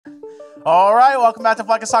All right, welcome back to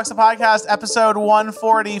Fleccas Talks The Podcast, episode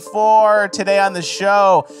 144. Today on the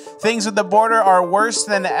show, things with the border are worse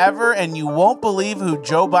than ever, and you won't believe who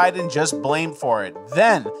Joe Biden just blamed for it.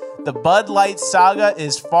 Then, the Bud Light saga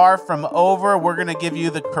is far from over. We're going to give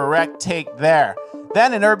you the correct take there.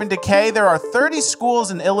 Then, in Urban Decay, there are 30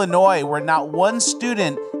 schools in Illinois where not one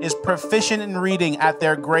student is proficient in reading at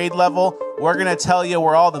their grade level. We're going to tell you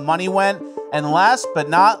where all the money went. And last but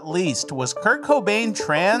not least, was Kurt Cobain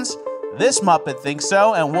trans? This Muppet thinks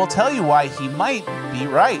so, and we'll tell you why he might be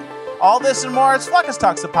right. All this and more, it's Fleccas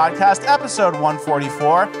Talks The Podcast, episode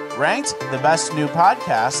 144, ranked the best new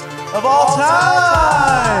podcast of all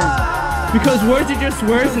time. Because words are just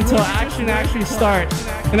words until action actually starts.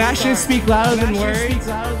 And actions speak louder than words,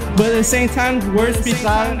 but at the same time, words speak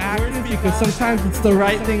louder than actions because sometimes it's the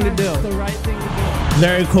right thing to do.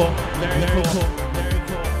 Very cool. Very cool.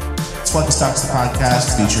 It's Fleccas Talks The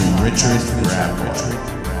Podcast featuring Richard Grabwell.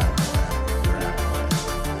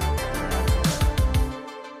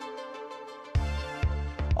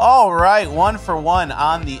 All right, 1 for 1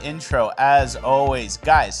 on the intro, as always.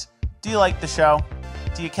 Guys, do you like the show?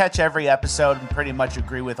 Do you catch every episode and pretty much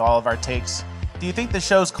agree with all of our takes? Do you think the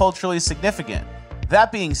show's culturally significant?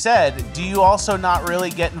 That being said, do you also not really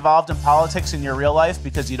get involved in politics in your real life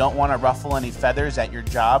because you don't want to ruffle any feathers at your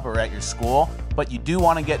job or at your school, but you do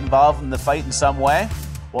want to get involved in the fight in some way?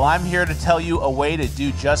 Well, I'm here to tell you a way to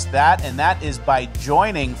do just that, and that is by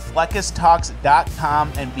joining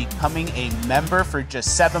FleccasTalks.com and becoming a member for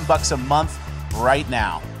just $7 a month right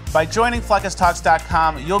now. By joining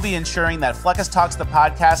FleccasTalks.com, you'll be ensuring that Fleccas Talks The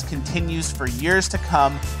Podcast continues for years to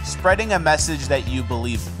come, spreading a message that you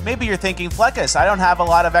believe in. Maybe you're thinking, Fleccas, I don't have a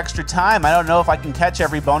lot of extra time. I don't know if I can catch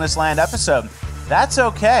every Bonus Land episode. That's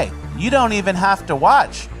okay. You don't even have to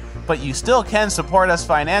watch. But you still can support us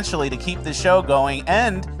financially to keep the show going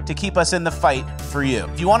and to keep us in the fight for you.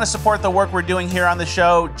 If you want to support the work we're doing here on the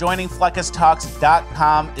show, joining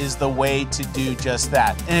FleccasTalks.com is the way to do just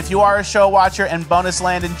that. And if you are a show watcher and Bonus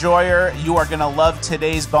Land enjoyer, you are going to love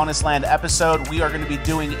today's Bonus Land episode. We are going to be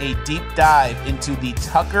doing a deep dive into the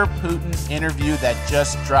Tucker Putin interview that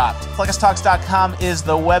just dropped. FleccasTalks.com is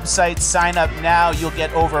the website. Sign up now. You'll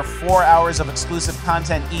get over 4 hours of exclusive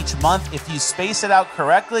content each month. If you space it out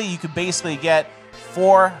correctly, you could basically get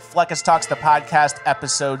 4 Fleccas Talks The Podcast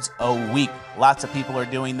episodes a week. Lots of people are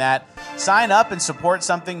doing that. Sign up and support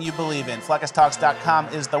something you believe in. FleccasTalks.com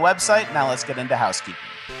is the website. Now let's get into housekeeping.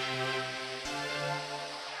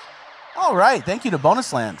 All right. Thank you to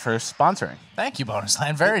Bonus Land for sponsoring. Thank you, Bonus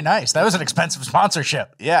Land. Very nice. That was an expensive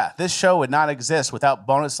sponsorship. Yeah, this show would not exist without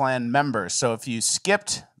Bonus Land members. So if you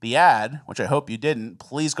skipped the ad, which I hope you didn't,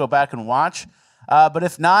 please go back and watch. But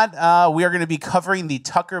if not, we are going to be covering the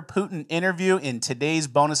Tucker Putin interview in today's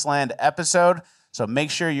Bonus Land episode. So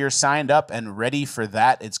make sure you're signed up and ready for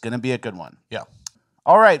that. It's going to be a good one. Yeah.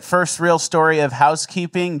 All right. First real story of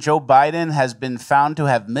housekeeping. Joe Biden has been found to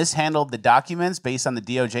have mishandled the documents based on the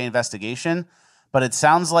DOJ investigation. But it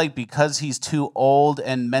sounds like because he's too old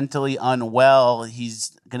and mentally unwell,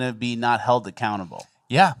 he's going to be not held accountable.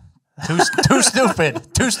 Yeah. Too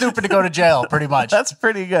stupid. Too stupid to go to jail, pretty much. That's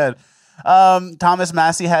pretty good. Thomas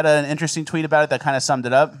Massey had an interesting tweet about it that kind of summed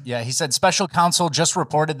it up. Yeah, he said special counsel just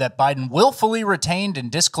reported that Biden willfully retained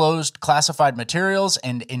and disclosed classified materials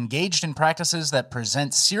and engaged in practices that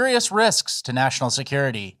present serious risks to national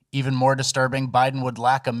security. Even more disturbing, Biden would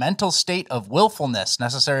lack a mental state of willfulness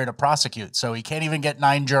necessary to prosecute, so he can't even get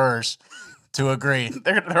 9 jurors to agree.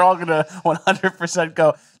 They're all going to 100%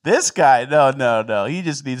 go, this guy, no, he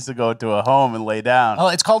just needs to go to a home and lay down. Well,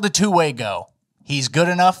 it's called a two-way go. He's good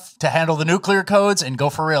enough to handle the nuclear codes and go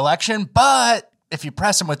for re-election, but if you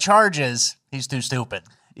press him with charges, he's too stupid.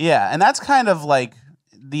 Yeah, and that's kind of like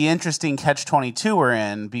the interesting catch-22 we're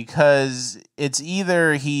in, because it's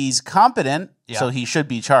either he's competent, so he should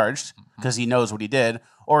be charged because he knows what he did,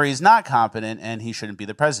 or he's not competent and he shouldn't be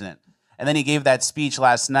the president. And then he gave that speech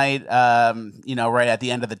last night, right at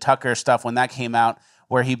the end of the Tucker stuff when that came out,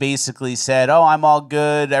 where he basically said, oh, I'm all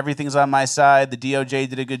good. Everything's on my side. The DOJ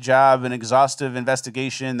did a good job, an exhaustive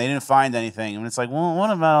investigation. They didn't find anything. And it's like, well,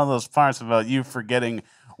 what about all those parts about you forgetting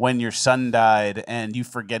when your son died and you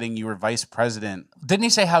forgetting you were vice president? Didn't he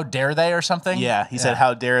say, how dare they or something? Yeah, he said,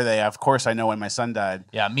 how dare they? Of course I know when my son died.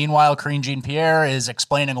 Yeah, meanwhile, Karine Jean-Pierre is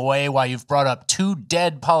explaining away why you've brought up 2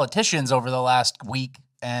 dead politicians over the last week.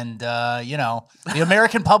 And, the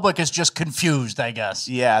American public is just confused, I guess.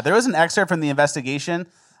 Yeah, there was an excerpt from the investigation.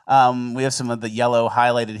 We have some of the yellow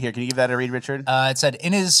highlighted here. Can you give that a read, Richard? It said,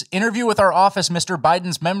 in his interview with our office, Mr.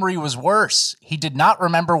 Biden's memory was worse. He did not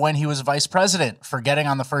remember when he was vice president, forgetting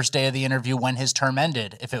on the first day of the interview when his term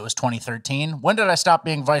ended, if it was 2013. When did I stop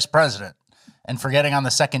being vice president? and forgetting on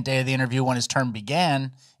the second day of the interview when his term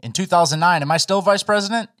began. In 2009, am I still vice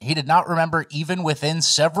president? He did not remember even within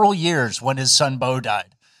several years when his son Beau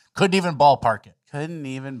died. Couldn't even ballpark it. Couldn't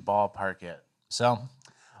even ballpark it. So,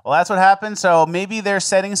 well, that's what happened. So maybe they're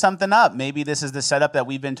setting something up. Maybe this is the setup that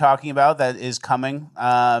we've been talking about that is coming.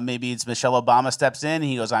 Maybe it's Michelle Obama steps in.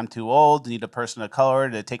 He goes, I'm too old. Need a person of color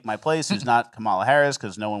to take my place who's not Kamala Harris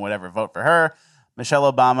because no one would ever vote for her.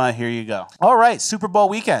 Michelle Obama, here you go. All right, Super Bowl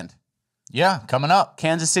weekend. yeah, coming up.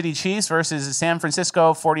 Kansas City Chiefs versus the San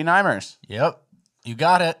Francisco 49ers. Yep, you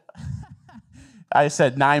got it. I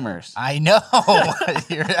said Nimers. I know.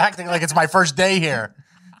 You're acting like it's my first day here.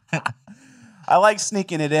 I like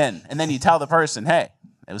sneaking it in. And then you tell the person, hey,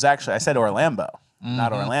 it was actually, I said Orlando,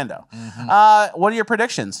 not Orlando. What are your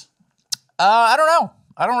predictions? I don't know.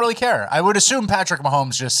 I don't really care. I would assume Patrick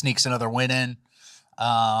Mahomes just sneaks another win in.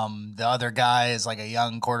 The other guy is like a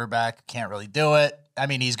young quarterback. Can't really do it. I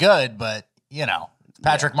mean, he's good, but, you know,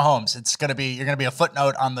 Patrick Mahomes. You're going to be a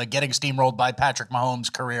footnote on the getting steamrolled by Patrick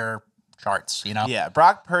Mahomes career charts, you know? Yeah,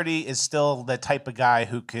 Brock Purdy is still the type of guy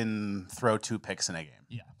who can throw 2 picks in a game.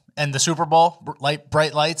 Yeah. And the Super Bowl,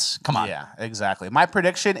 bright lights, come on. Yeah, exactly. My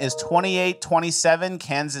prediction is 28-27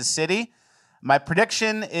 Kansas City. My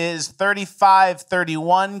prediction is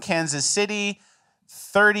 35-31 Kansas City,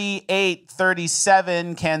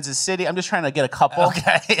 38-37 Kansas City. I'm just trying to get a couple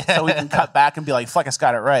so we can cut back and be like, Fleccas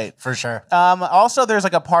got it right. For sure. Also, there's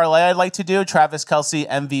like a parlay I'd like to do. Travis Kelce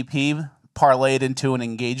MVP parlayed into an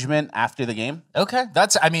engagement after the game. Okay.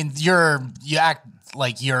 You act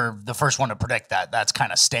like you're the first one to predict that. That's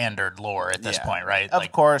kind of standard lore at this point, right? Of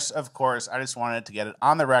course. I just wanted to get it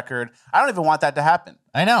on the record. I don't even want that to happen.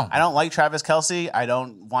 I know. I don't like Travis Kelce. I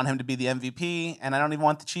don't want him to be the MVP, and I don't even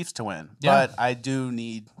want the Chiefs to win. Yeah. But I do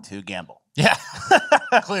need to gamble. Yeah,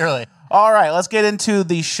 clearly. All right, let's get into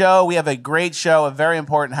the show. We have a great show, a very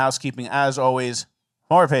important housekeeping, as always.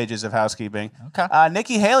 More pages of housekeeping. Okay.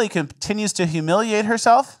 Nikki Haley continues to humiliate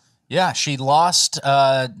herself. Yeah, she lost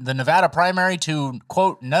the Nevada primary to,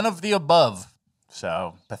 quote, none of the above.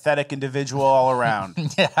 So, pathetic individual all around.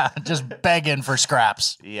 Yeah, just begging for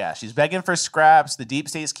scraps. Yeah, she's begging for scraps. The deep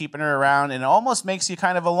state's keeping her around, and it almost makes you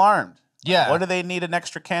kind of alarmed. Yeah. What do they need an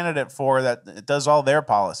extra candidate for that does all their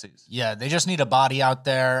policies? Yeah, they just need a body out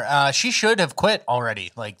there. She should have quit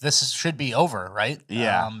already. Like, this should be over, right?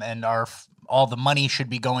 Yeah. And all the money should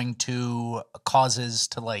be going to causes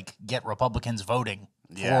to, like, get Republicans voting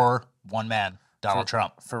for one man. Donald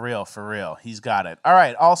Trump. For real. He's got it. All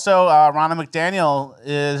right. Also, Ronna McDaniel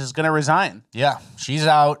is going to resign. Yeah, she's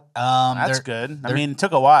out. That's good. I mean, it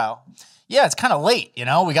took a while. Yeah, it's kind of late, you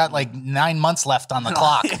know? We got like 9 months left on the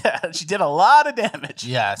clock. Yeah, she did a lot of damage.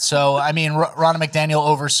 Yeah, so, I mean, Ronna McDaniel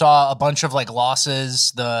oversaw a bunch of, like,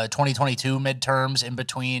 losses, the 2022 midterms in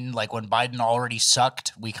between, like, when Biden already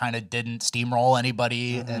sucked. We kind of didn't steamroll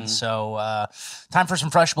anybody, and so time for some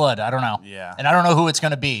fresh blood. I don't know. Yeah. And I don't know who it's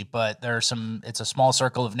going to be, but it's a small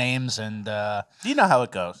circle of names, and You know how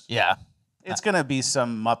it goes. yeah. It's going to be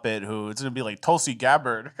some Muppet it's going to be like Tulsi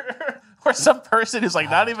Gabbard. Or some person who's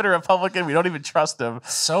like not even a Republican. We don't even trust him.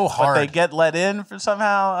 So hard. But they get let in for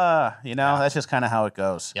somehow. That's just kind of how it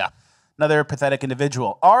goes. Yeah. Another pathetic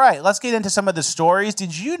individual. All right, let's get into some of the stories.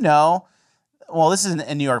 Did you know? Well, this is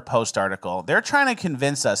a New York Post article. They're trying to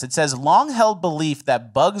convince us. It says long-held belief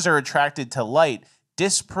that bugs are attracted to light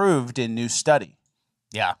disproved in new study.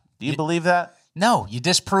 Yeah. Do you believe that? No, you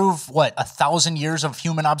disprove, 1,000 years of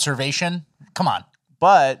human observation? Come on.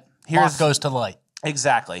 But Moth goes to the light.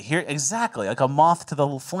 Exactly. Like a moth to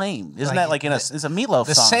the flame. Isn't that like it's a Meatloaf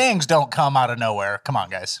the song? The sayings don't come out of nowhere. Come on,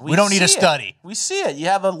 guys. We don't need a study. We see it. You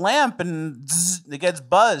have a lamp and it gets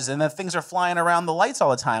buzzed and then things are flying around the lights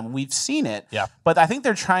all the time. We've seen it. Yeah. But I think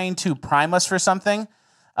they're trying to prime us for something.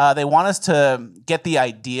 They want us to get the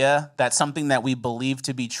idea that something that we believe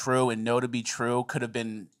to be true and know to be true could have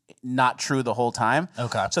been not true the whole time.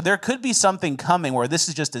 Okay. So there could be something coming where this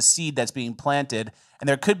is just a seed that's being planted, and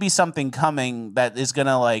there could be something coming that is going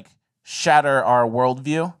to like shatter our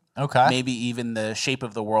worldview. Okay. Maybe even the shape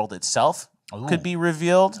of the world itself could be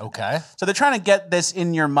revealed. Okay. So they're trying to get this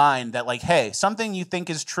in your mind that like, hey, something you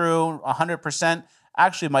think is true 100%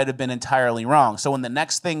 actually might have been entirely wrong. So when the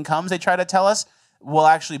next thing comes, they try to tell us, we'll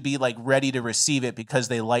actually be like ready to receive it because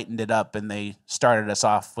they lightened it up and they started us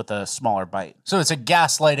off with a smaller bite. So it's a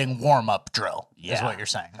gaslighting warm-up drill is what you're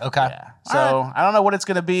saying. Okay. Yeah. So I don't know what it's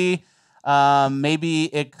going to be. Maybe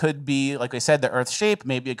it could be, like I said, the Earth shape.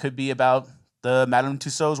 Maybe it could be about the Madame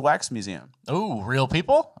Tussauds Wax Museum. Ooh, real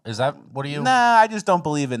people? Is that, what are you? Nah, I just don't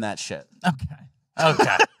believe in that shit.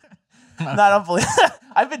 Okay. No, I don't believe.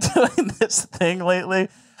 I've been doing this thing lately.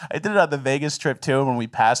 I did it on the Vegas trip too when we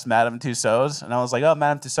passed Madame Tussauds, and I was like, "Oh,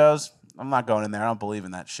 Madame Tussauds, I'm not going in there. I don't believe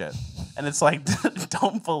in that shit. And it's like,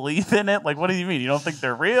 don't believe in it? Like, what do you mean? You don't think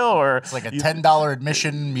they're real? Or it's like a $10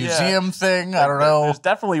 admission museum thing? I don't know. There's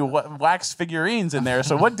definitely wax figurines in there.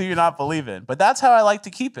 So what do you not believe in? But that's how I like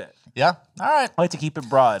to keep it. Yeah. All right. I like to keep it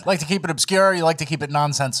broad. Like to keep it obscure. You like to keep it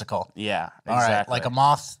nonsensical. Yeah, exactly. All right. Like a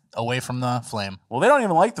moth away from the flame. Well, they don't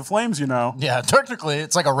even like the flames, you know. Yeah, technically,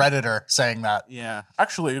 it's like a Redditor saying that. Yeah.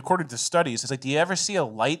 Actually, according to studies, it's like, do you ever see a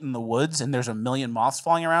light in the woods and there's a million moths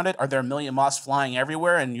flying around it? Are there a million moths flying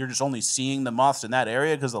everywhere and you're just only seeing the moths in that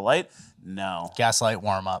area because of the light? No. Gaslight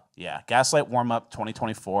warm-up. Yeah, Gaslight warm-up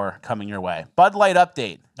 2024 coming your way. Bud Light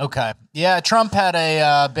update. Okay. Yeah, Trump had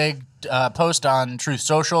a big post on Truth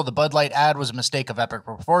Social. The Bud Light ad was a mistake of epic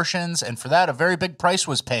proportions, and for that, a very big price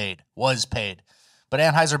was paid. But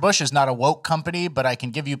Anheuser-Busch is not a woke company, but I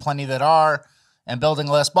can give you plenty that are, and building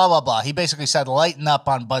a list, blah, blah, blah. He basically said, lighten up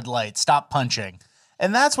on Bud Light. Stop punching.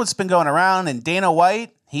 And that's what's been going around, and Dana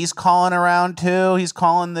White, he's calling around too. He's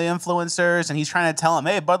calling the influencers, and he's trying to tell them,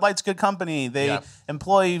 hey, Bud Light's a good company. They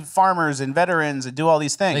employ farmers and veterans and do all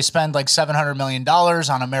these things. They spend like $700 million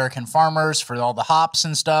on American farmers for all the hops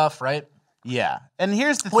and stuff, right? Yeah. And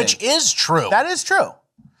here's the thing. Which is true. That is true.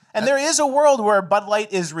 And there is a world where Bud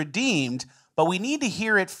Light is redeemed, but we need to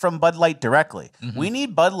hear it from Bud Light directly. Mm-hmm. We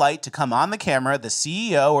need Bud Light to come on the camera, the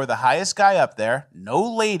CEO or the highest guy up there.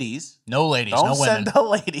 No ladies. No ladies, Don't no women. send a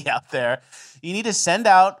lady out there. You need to send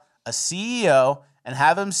out a CEO and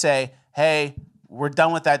have him say, hey, we're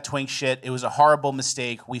done with that twink shit. It was a horrible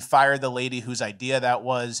mistake. We fired the lady whose idea that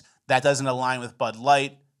was. That doesn't align with Bud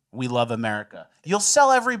Light. We love America. You'll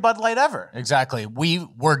sell every Bud Light ever. Exactly. We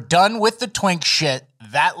were done with the twink shit.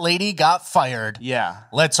 That lady got fired. Yeah.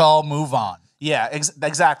 Let's all move on. Yeah,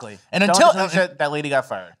 exactly. And until that lady got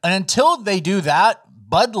fired. And until they do that,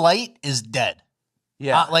 Bud Light is dead.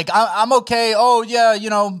 Yeah. I'm okay. Oh, yeah,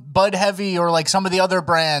 Bud Heavy or like some of the other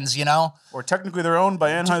brands, Or technically they're owned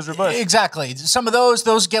by Anheuser-Busch. Exactly. Some of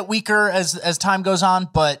those get weaker as time goes on.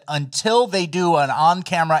 But until they do an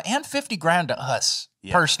on-camera, and $50,000 to us,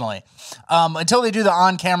 personally, until they do the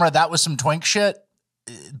on-camera, that was some twink shit,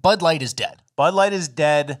 Bud Light is dead. Bud Light is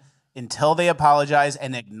dead until they apologize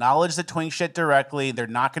and acknowledge the twink shit directly. They're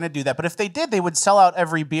not going to do that. But if they did, they would sell out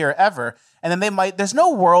every beer ever. And then there's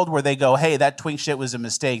no world where they go, hey, that twink shit was a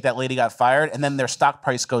mistake. That lady got fired. And then their stock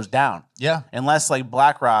price goes down. Yeah. Unless like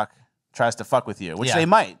BlackRock tries to fuck with you, which they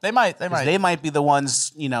might. They might. They might be the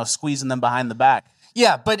ones, squeezing them behind the back.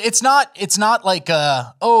 Yeah, but it's not like,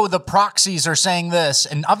 the proxies are saying this.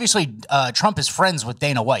 And obviously Trump is friends with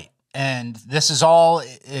Dana White. And this is all,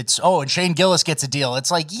 and Shane Gillis gets a deal. It's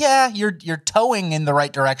like, yeah, you're towing in the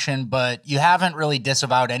right direction, but you haven't really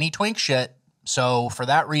disavowed any twink shit. So for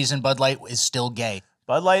that reason, Bud Light is still gay.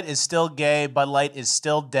 Bud Light is still gay. Bud Light is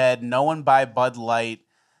still dead. No one buy Bud Light.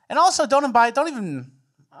 And also aside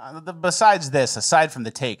from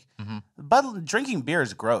the take, drinking beer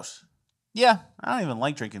is gross. Yeah. I don't even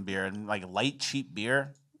like drinking beer and like light, cheap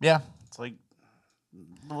beer. Yeah. It's like,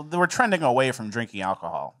 we're trending away from drinking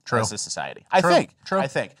alcohol as a society. I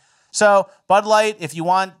think. So Bud Light, if you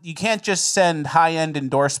want, you can't just send high-end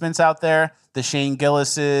endorsements out there. The Shane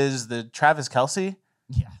Gillises, the Travis Kelce,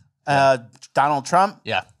 Donald Trump.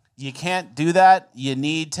 Yeah. You can't do that. You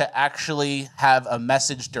need to actually have a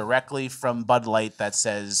message directly from Bud Light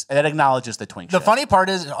that acknowledges the twink shit. The funny part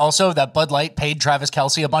is also that Bud Light paid Travis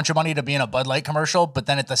Kelce a bunch of money to be in a Bud Light commercial, but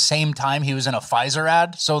then at the same time he was in a Pfizer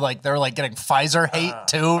ad. So like they're like getting Pfizer hate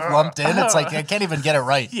too lumped in. It's like I can't even get it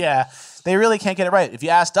right. Yeah. They really can't get it right. If you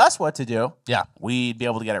asked us what to do, we'd be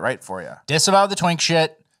able to get it right for you. Disavow the twink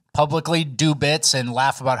shit. Publicly do bits and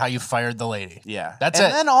laugh about how you fired the lady. Yeah. That's it.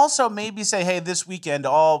 And then also maybe say, hey, this weekend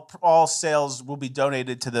all sales will be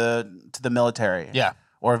donated to the military. Yeah.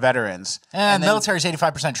 Or veterans. And the military is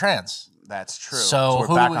 85% trans. That's true. So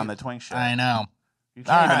we're back on the twink shit. I know. You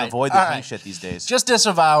can't even avoid the twink shit these days. Just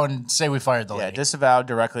disavow and say we fired the lady. Yeah, disavow,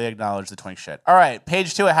 directly acknowledge the twink shit. All right,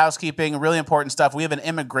 page 2 of housekeeping, really important stuff. We have an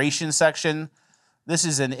immigration section. This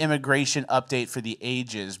is an immigration update for the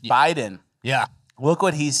ages. Biden. Yeah. Look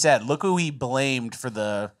what he said. Look who he blamed for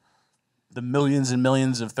the millions and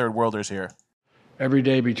millions of third worlders here. Every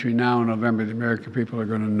day between now and November, the American people are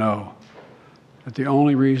going to know that the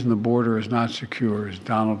only reason the border is not secure is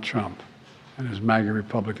Donald Trump and his MAGA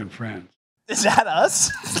Republican friends. Is that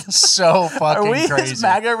us? So fucking crazy. Are we his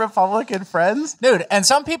MAGA Republican friends? Dude, and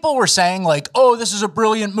some people were saying like, oh, this is a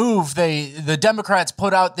brilliant move. The Democrats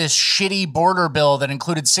put out this shitty border bill that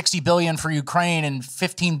included $60 billion for Ukraine and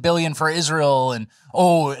 $15 billion for Israel. And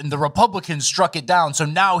the Republicans struck it down. So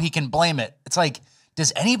now he can blame it. It's like,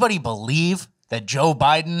 does anybody believe that Joe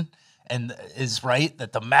Biden and is right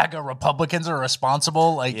that the MAGA Republicans are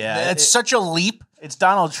responsible. Like, it's such a leap. It's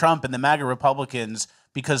Donald Trump and the MAGA Republicans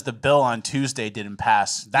because the bill on Tuesday didn't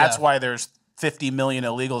pass. That's why there's 50 million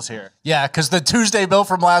illegals here. Yeah, because the Tuesday bill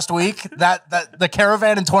from last week, that the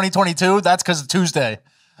caravan in 2022, that's because of Tuesday.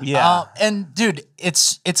 Yeah. And dude,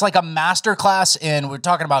 it's like a masterclass in, we're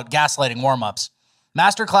talking about gaslighting warm-ups.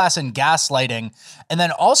 Masterclass in gaslighting. And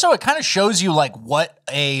then also it kind of shows you like what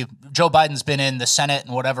Joe Biden's been in the Senate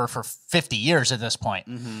and whatever for 50 years at this point.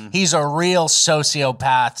 He's a real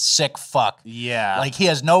sociopath, sick fuck. Yeah. Like he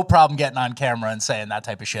has no problem getting on camera and saying that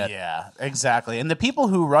type of shit. Yeah, exactly. And the people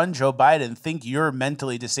who run Joe Biden think you're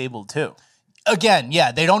mentally disabled too. Again,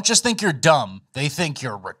 yeah, they don't just think you're dumb. They think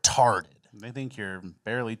you're retarded. They think you're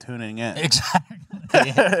barely tuning in. Exactly. But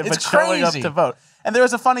It's showing up crazy. to vote. And there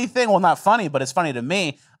was a funny thing. Well, not funny, but it's funny to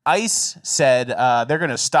me. ICE said they're going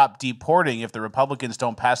to stop deporting if the Republicans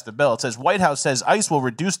don't pass the bill. It says White House says ICE will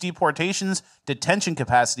reduce deportations detention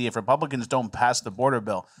capacity if Republicans don't pass the border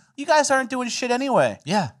bill. You guys aren't doing shit anyway.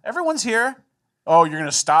 Yeah. Everyone's here. Oh, you're going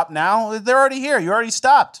to stop now? They're already here. You already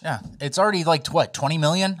stopped. Yeah. It's already like, what, 20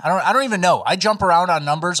 million? I don't even know. I jump around on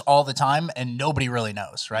numbers all the time and nobody really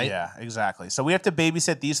knows, right? Yeah, exactly. So we have to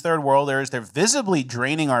babysit these third worlders. They're visibly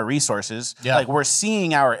draining our resources. Yeah. Like we're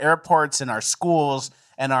seeing our airports and our schools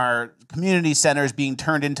and our community centers being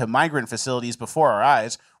turned into migrant facilities before our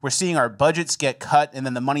eyes. We're seeing our budgets get cut and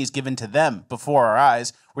then the money's given to them before our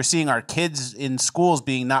eyes. We're seeing our kids in schools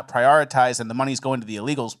being not prioritized and the money's going to the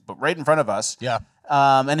illegals, but right in front of us. Yeah.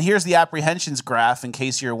 And here's the apprehensions graph in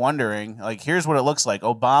case you're wondering. Like, here's what it looks like.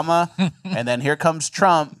 Obama, and then here comes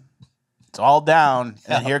Trump. It's all down,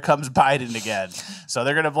 and here comes Biden again. So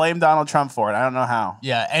they're going to blame Donald Trump for it. I don't know how.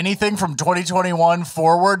 Yeah, anything from 2021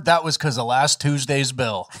 forward, that was because of last Tuesday's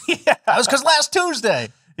bill. That was because last Tuesday.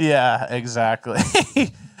 Yeah, exactly.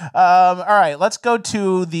 All right, let's go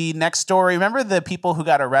to the next story. Remember the people who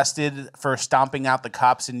got arrested for stomping out the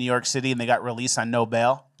cops in New York City and they got released on no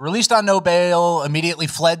bail? Released on no bail, immediately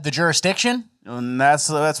fled the jurisdiction? And that's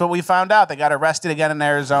what we found out. They got arrested again in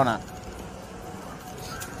Arizona.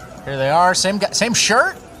 Here they are, same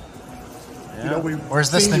shirt? Yeah. Or is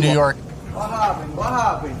this the New York? What happened?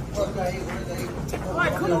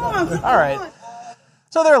 Come on. All right.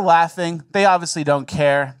 So they're laughing. They obviously don't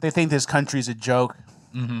care. They think this country's a joke.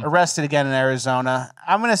 Arrested again in Arizona.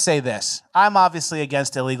 I'm going to say this. I'm obviously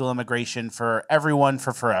against illegal immigration for everyone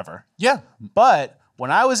for forever. Yeah. But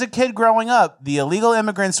when I was a kid growing up, the illegal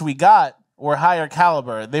immigrants we got were higher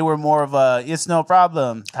caliber. They were more of a it's no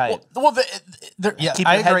problem type. Well, yeah, Keep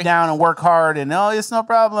your head down and work hard and it's no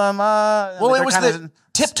problem. Well, it was the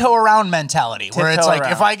tiptoe around mentality where it's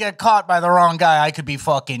like, if I get caught by the wrong guy, I could be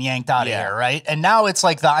fucking yanked out of here, right? And now it's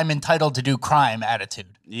like the I'm entitled to do crime attitude.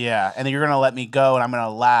 Yeah, and you're going to let me go and I'm going to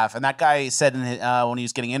laugh. And that guy said when he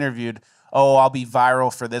was getting interviewed, oh, I'll be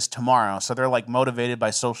viral for this tomorrow. So they're like motivated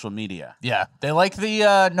by social media. Yeah, they like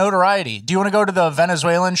the notoriety. Do you want to go to the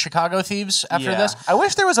Venezuelan Chicago thieves after this? I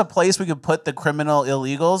wish there was a place we could put the criminal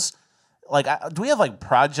illegals. Like, do we have like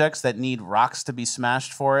projects that need rocks to be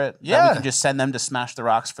smashed for it? Yeah. That we can just send them to smash the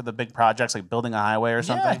rocks for the big projects, like building a highway or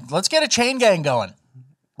something? Yeah, let's get a chain gang going.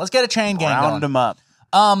 Round them up.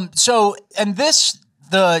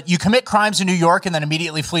 You commit crimes in New York and then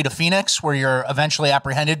immediately flee to Phoenix, where you're eventually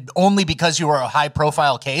apprehended only because you were a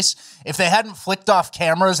high-profile case. If they hadn't flicked off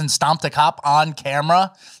cameras and stomped a cop on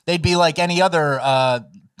camera, they'd be like any other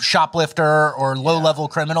shoplifter or low-level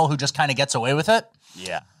criminal who just kind of gets away with it.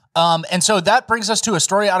 Yeah. And so that brings us to a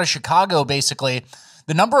story out of Chicago, basically.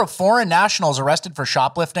 The number of foreign nationals arrested for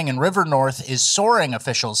shoplifting in River North is soaring,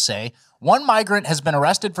 officials say. One migrant has been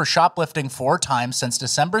arrested for shoplifting 4 times since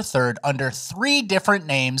December 3rd under 3 different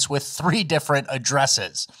names with 3 different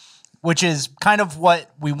addresses, which is kind of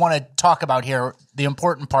what we want to talk about here. The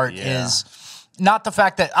important part is not the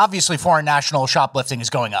fact that obviously foreign national shoplifting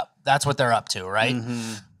is going up. That's what they're up to, right?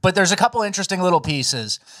 But there's a couple interesting little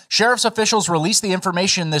pieces. Sheriff's officials released the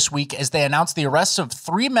information this week as they announced the arrests of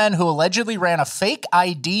 3 men who allegedly ran a fake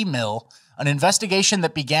ID mill, an investigation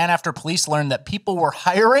that began after police learned that people were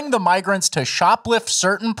hiring the migrants to shoplift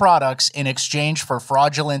certain products in exchange for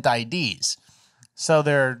fraudulent IDs. So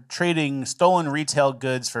they're trading stolen retail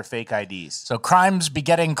goods for fake IDs. So crimes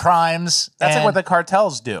begetting crimes. That's like what the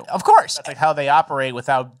cartels do. Of course. That's like how they operate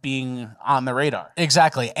without being on the radar.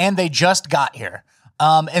 Exactly. And they just got here.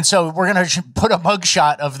 And so we're going to put a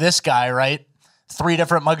mugshot of this guy, right? 3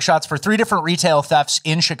 different mugshots for 3 different retail thefts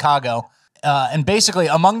in Chicago. And basically,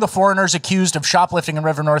 among the foreigners accused of shoplifting in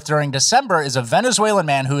River North during December is a Venezuelan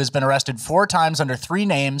man who has been arrested 4 times under 3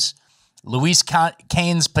 names, Luis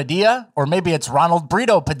Canes Padilla, or maybe it's Ronald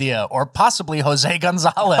Brito Padilla, or possibly Jose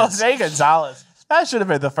Gonzalez. Jose Gonzalez. That should have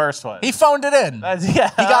been the first one. He phoned it in. He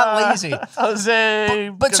got lazy. Jose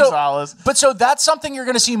but Gonzalez. So that's something you're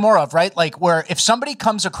going to see more of, right? Like where if somebody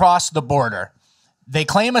comes across the border, they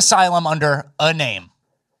claim asylum under a name,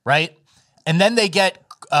 right? And then they get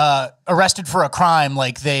arrested for a crime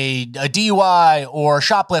like a DUI or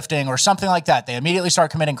shoplifting or something like that. They immediately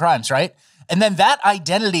start committing crimes, right? And then that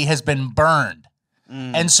identity has been burned.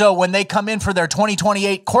 And so when they come in for their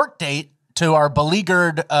 2028 court date, to our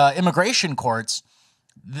beleaguered immigration courts,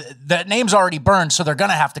 that name's already burned, so they're going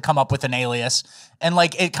to have to come up with an alias. And,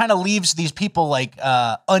 like, it kind of leaves these people, like,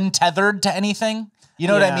 untethered to anything. You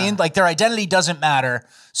know what I mean? Like, their identity doesn't matter,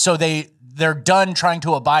 so they're done trying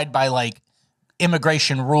to abide by, like,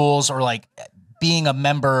 immigration rules or, like, being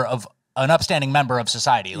an upstanding member of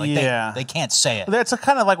society. Like, they can't say it. That's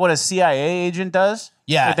kind of like what a CIA agent does.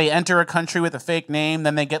 Yeah. If they enter a country with a fake name,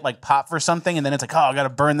 then they get like popped for something, and then it's like, oh, I got to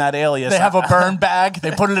burn that alias. They have a burn bag.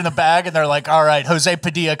 They put it in a bag, and they're like, all right, Jose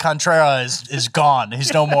Padilla Contreras is gone.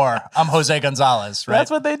 He's no more. I'm Jose Gonzalez, right?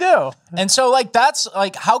 That's what they do. And so, like, that's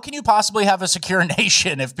like, how can you possibly have a secure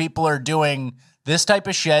nation if people are doing this type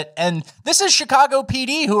of shit? And this is Chicago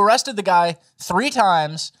PD who arrested the guy 3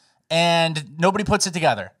 times, and nobody puts it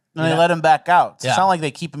together. And they let him back out. It's Yeah. not like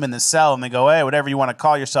they keep him in the cell and they go, hey, whatever you want to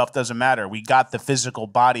call yourself doesn't matter. We got the physical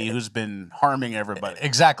body who's been harming everybody.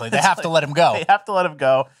 Exactly. They have to let him go. They have to let him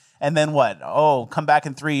go. And then what? Oh, come back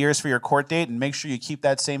in 3 years for your court date and make sure you keep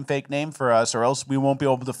that same fake name for us or else we won't be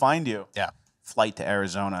able to find you. Yeah. Flight to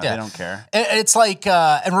Arizona. Yeah. They don't care. It's like,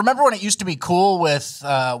 and remember when it used to be cool with,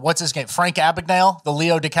 what's his name? Frank Abagnale, the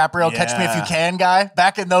Leo DiCaprio Catch Me If You Can guy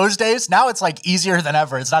back in those days. Now it's like easier than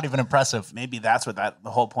ever. It's not even impressive. Maybe that's what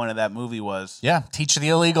the whole point of that movie was. Yeah. Teach the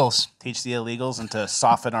illegals. Teach the illegals and to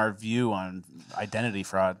soften our view on identity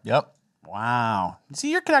fraud. Yep. Wow. See,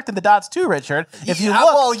 you're connecting the dots too, Richard. If you look,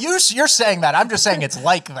 well, you're saying that. I'm just saying it's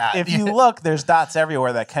like that. if you look, there's dots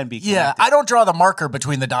everywhere that can be connected. Yeah, I don't draw the marker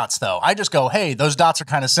between the dots, though. I just go, hey, those dots are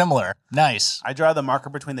kind of similar. Nice. I draw the marker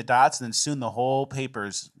between the dots, and then soon the whole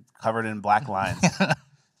paper's covered in black lines.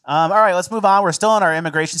 All right, let's move on. We're still in our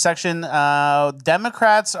immigration section.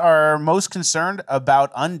 Democrats are most concerned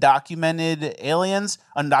about undocumented aliens,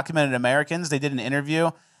 undocumented Americans. They did an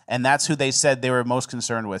interview, and that's who they said they were most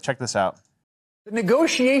concerned with. Check this out. The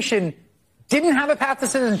negotiation didn't have a path to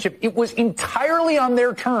citizenship. It was entirely on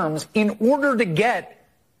their terms in order to get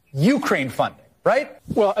Ukraine funding, right?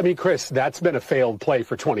 Well, I mean, Chris, that's been a failed play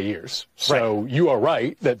for 20 years. So you are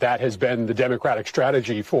right that has been the Democratic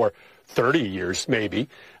strategy for 30 years, maybe.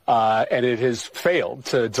 And it has failed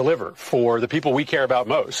to deliver for the people we care about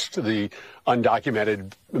most, the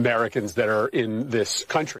undocumented Americans that are in this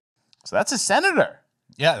country. So that's a senator.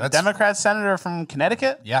 Yeah, that's Democrat senator from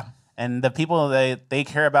Connecticut. Yeah. And the people they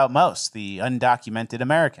care about most, the undocumented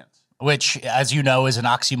Americans. Which, as you know, is an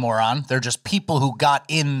oxymoron. They're just people who got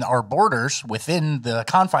in our borders within the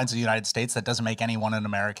confines of the United States. That doesn't make anyone an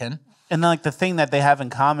American. And like the thing that they have in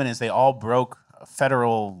common is they all broke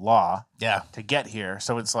federal law to get here.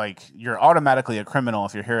 So it's like you're automatically a criminal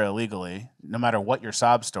if you're here illegally, no matter what your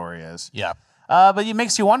sob story is. Yeah. But it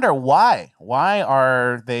makes you wonder why. Why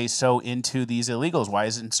are they so into these illegals? Why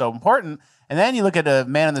is it so important? And then you look at a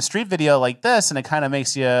man in the street video like this, and it kind of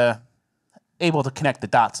makes you able to connect the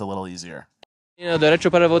dots a little easier. ¿Tiene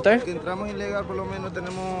derecho para votar? Que entramos ilegal, por lo menos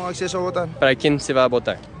tenemos acceso a votar. ¿Para quién se va a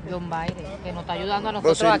votar? Don Biden, que nos está ayudando a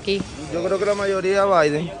nosotros aquí. Yo creo que la mayoría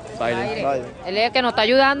Biden. Biden. Él es el que nos está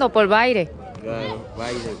ayudando por Biden. Claro,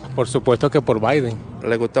 Biden. Por supuesto que por Biden.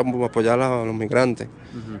 Le gusta apoyar a los migrantes.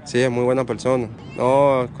 Sí, es muy buena persona.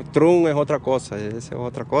 No, Trump es otra cosa, ese es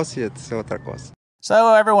otra cosa y este es otra cosa.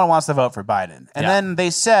 So everyone wants to vote for Biden. And then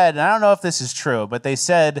they said, and I don't know if this is true, but they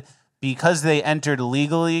said because they entered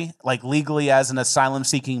legally, like legally as an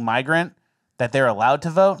asylum-seeking migrant, that they're allowed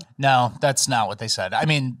to vote? No, that's not what they said. I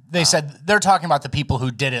mean, they said they're talking about the people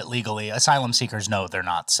who did it legally. Asylum seekers, no, they're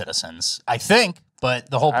not citizens, I think.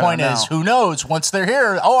 But the whole point is, who knows? Once they're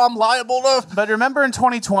here, I'm liable to... But remember in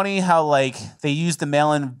 2020 how, like, they used the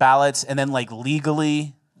mail-in ballots and then, like,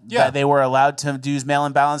 legally that they were allowed to use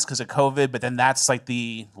mail-in ballots because of COVID, but then that's, like,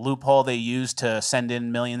 the loophole they used to send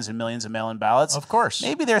in millions and millions of mail-in ballots? Of course.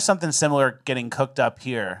 Maybe there's something similar getting cooked up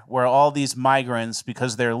here where all these migrants,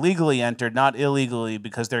 because they're legally entered, not illegally,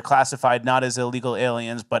 because they're classified not as illegal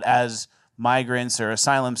aliens, but as migrants or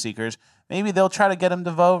asylum seekers, maybe they'll try to get them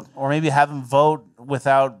to vote, or maybe have them vote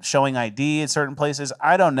without showing ID at certain places.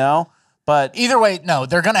 I don't know, but either way, no,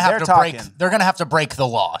 they're going to have to talking. break. They're going to have to break the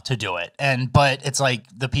law to do it. But it's like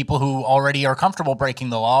the people who already are comfortable breaking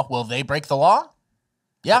the law. Will they break the law?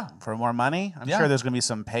 Yeah. For more money. I'm Yeah. sure there's going to be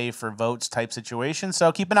some pay for votes type situation.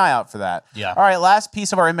 So keep an eye out for that. Yeah. All right. Last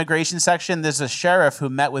piece of our immigration section. There's a sheriff who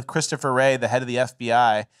met with Christopher Wray, the head of the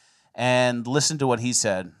FBI, and listen to what he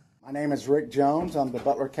said. My name is Rick Jones. I'm the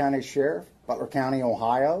Butler County Sheriff, Butler County,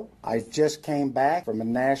 Ohio. I just came back from a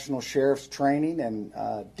national sheriff's training in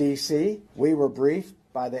D.C. We were briefed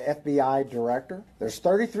by the FBI director. There's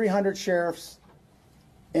 3,300 sheriffs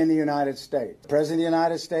in the United States. The President of the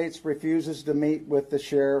United States refuses to meet with the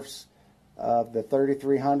sheriffs of the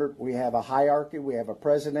 3,300. We have a hierarchy. We have a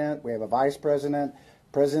president. We have a vice president.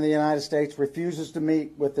 President of the United States refuses to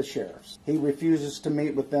meet with the sheriffs. He refuses to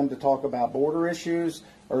meet with them to talk about border issues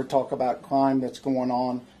or talk about crime that's going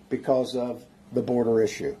on because of the border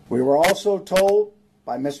issue. We were also told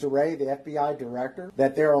by Mr. Wray, the FBI director,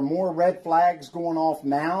 that there are more red flags going off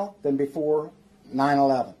now than before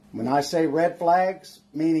 9/11. When I say red flags,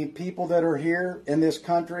 meaning people that are here in this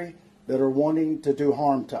country that are wanting to do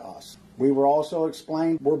harm to us. We were also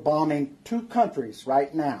explained we're bombing 2 countries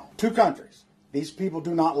right now. 2 countries. These people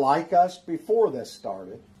do not like us before this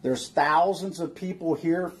started. There's thousands of people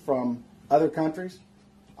here from other countries,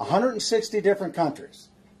 160 different countries.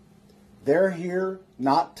 They're here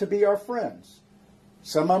not to be our friends.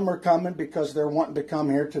 Some of them are coming because they're wanting to come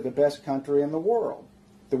here to the best country in the world,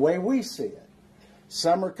 the way we see it.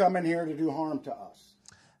 Some are coming here to do harm to us.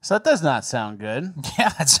 So that does not sound good.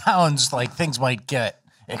 Yeah, it sounds like things might get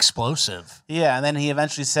explosive. Yeah, and then he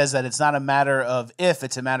eventually says that it's not a matter of if,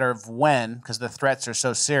 it's a matter of when, because the threats are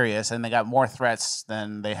so serious, and they got more threats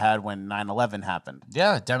than they had when 9/11 happened.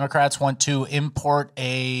 Yeah, Democrats want to import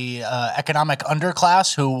a economic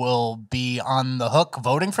underclass who will be on the hook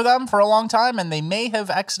voting for them for a long time, and they may have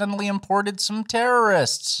accidentally imported some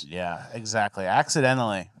terrorists. Yeah, exactly.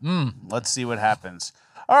 Accidentally. Let's see what happens.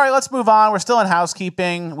 All right, let's move on. We're still in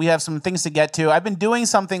housekeeping. We have some things to get to. I've been doing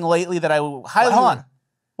something lately that I highly... Hold on.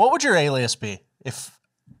 What would your alias be if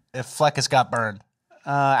Fleccas got burned?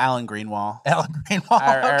 Alan Greenwald. Alan Greenwald.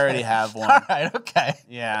 I already have one. All right, okay.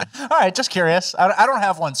 Yeah. All right, just curious. I don't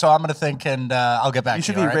have one, so I'm going to think, and I'll get back to you. You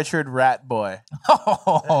should be all right? Richard Ratboy.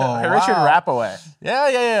 Oh, Richard Rapaway.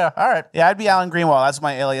 Yeah. All right. Yeah, I'd be Alan Greenwald. That's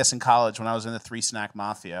my alias in college when I was in the 3 Snack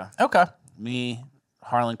Mafia. Okay. Me,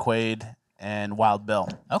 Harlan Quaid, and Wild Bill.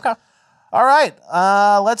 Okay. All right,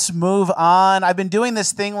 let's move on. I've been doing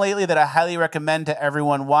this thing lately that I highly recommend to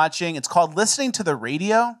everyone watching. It's called listening to the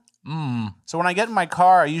radio. So when I get in my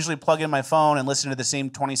car, I usually plug in my phone and listen to the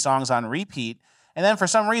same 20 songs on repeat. And then for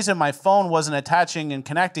some reason, my phone wasn't attaching and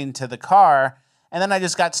connecting to the car. And then I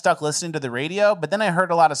just got stuck listening to the radio. But then I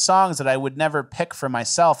heard a lot of songs that I would never pick for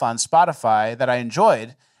myself on Spotify that I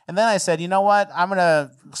enjoyed. And then I said, you know what? I'm going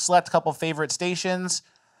to select a couple favorite stations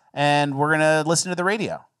and we're going to listen to the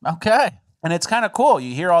radio. Okay. And it's kind of cool.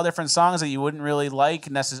 You hear all different songs that you wouldn't really like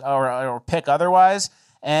or pick otherwise.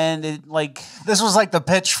 And it this was like the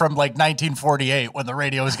pitch from like 1948 when the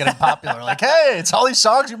radio was getting popular. Like, hey, it's all these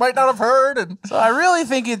songs you might not have heard. And so I really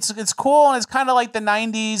think it's cool, and it's kind of like the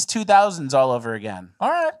 90s, 2000s all over again. All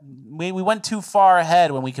right. We went too far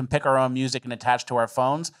ahead when we can pick our own music and attach to our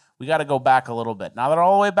phones. We got to go back a little bit. Now that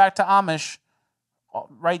all the way back to Amish,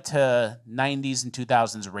 right to 90s and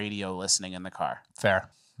 2000s radio listening in the car. Fair.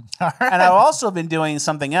 Right. And I've also been doing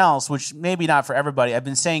something else, which maybe not for everybody. I've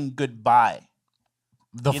been saying goodbye.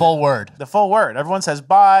 The full word. The full word. Everyone says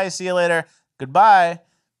bye, see you later, goodbye.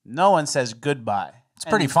 No one says goodbye. It's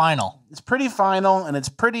pretty final. It's pretty final, and it's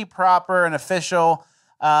pretty proper and official.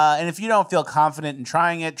 And if you don't feel confident in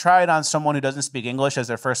trying it, try it on someone who doesn't speak English as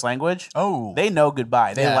their first language. Oh. They know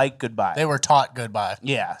goodbye. They like goodbye. They were taught goodbye.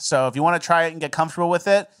 Yeah. So if you want to try it and get comfortable with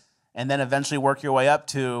it, and then eventually work your way up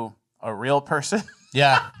to a real person.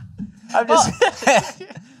 Yeah. I'm just...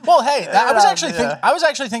 Well, hey, I was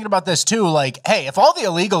actually thinking about this too. Like, hey, if all the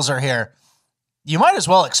illegals are here, you might as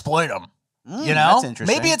well exploit them. You know, that's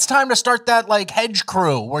interesting. Maybe it's time to start that like hedge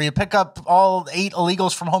crew where you pick up all 8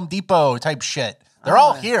 illegals from Home Depot type shit. They're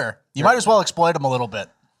all here. You might as well exploit them a little bit.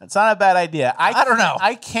 That's not a bad idea. I don't know.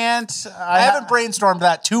 I can't. I haven't brainstormed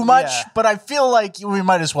that too much, but I feel like we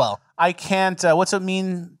might as well. I can't. What's it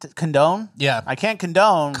mean? Condone? Yeah. I can't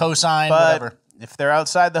condone. Cosign, but whatever. If they're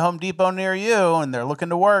outside the Home Depot near you and they're looking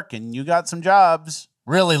to work and you got some jobs.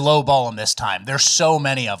 Really lowball them this time. There's so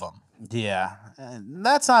many of them. Yeah.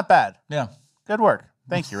 That's not bad. Yeah. Good work.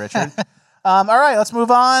 Thank you, Richard. All right, let's move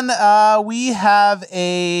on. We have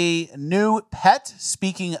a new pet.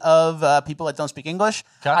 Speaking of people that don't speak English,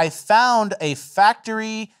 I found a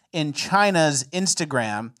factory in China's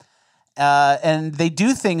Instagram, and they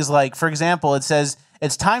do things like, for example, it says,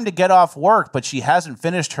 it's time to get off work, but she hasn't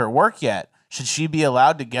finished her work yet. Should she be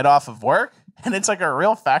allowed to get off of work? And it's like a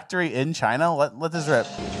real factory in China. Let this rip.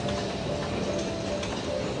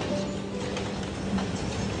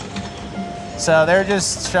 So they're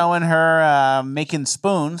just showing her making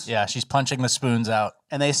spoons. Yeah, she's punching the spoons out.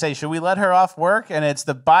 And they say, should we let her off work? And it's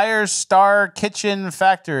the Byers Star Kitchen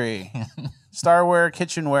Factory. Star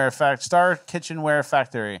Kitchenware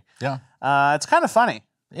Factory. Yeah. It's kind of funny.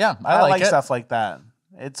 Yeah, I like it. stuff like that.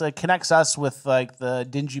 It's like connects us with like the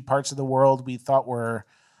dingy parts of the world we thought were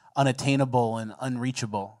unattainable and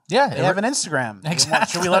unreachable. Yeah, they have an Instagram.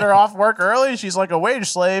 Exactly. Should we let her off work early? She's like a wage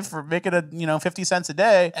slave for making 50 cents a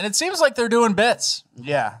day. And it seems like they're doing bits.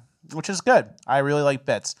 Yeah, which is good. I really like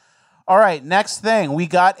bits. All right, next thing. We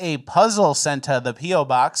got a puzzle sent to the P.O.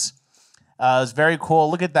 box. It's very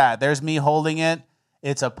cool. Look at that. There's me holding it.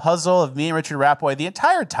 It's a puzzle of me and Richard Rapoy. The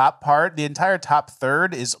entire top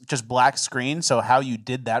third is just black screen. So how you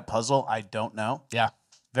did that puzzle, I don't know. Yeah.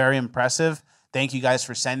 Very impressive. Thank you guys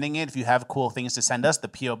for sending it. If you have cool things to send us, the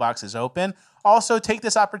P.O. box is open. Also, take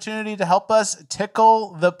this opportunity to help us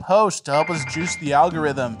tickle the post, to help us juice the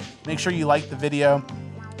algorithm. Make sure you like the video,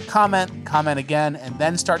 comment again, and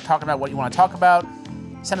then start talking about what you want to talk about.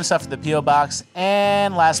 Send us stuff to the P.O. box.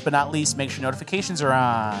 And last but not least, make sure notifications are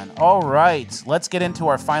on. All right, let's get into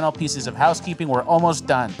our final pieces of housekeeping. We're almost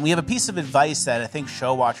done. We have a piece of advice that I think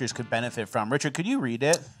show watchers could benefit from. Richard, could you read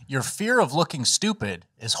it? Your fear of looking stupid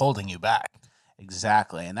is holding you back.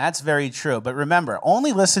 Exactly, and that's very true. But remember,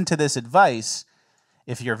 only listen to this advice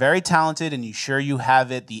if you're very talented and you're sure you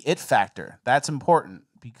have it, the it factor. That's important,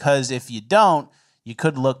 because if you don't, you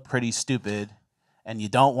could look pretty stupid, and you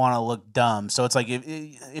don't want to look dumb. So it's like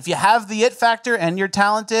if you have the it factor and you're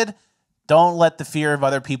talented, don't let the fear of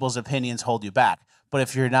other people's opinions hold you back. But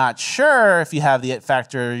if you're not sure if you have the it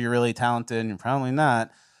factor, you're really talented, and you're probably not,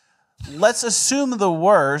 let's assume the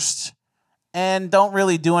worst and don't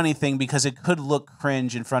really do anything, because it could look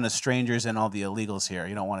cringe in front of strangers and all the illegals here.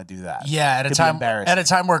 You don't want to do that. Yeah, at a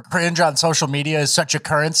time where cringe on social media is such a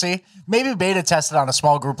currency, maybe beta test it on a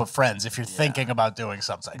small group of friends if you're thinking about doing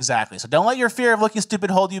something. Exactly. So don't let your fear of looking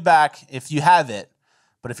stupid hold you back if you have it.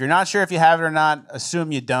 But if you're not sure if you have it or not,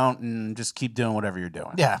 assume you don't and just keep doing whatever you're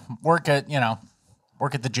doing. Yeah, work at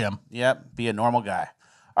the gym. Yep, be a normal guy.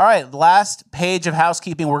 All right, last page of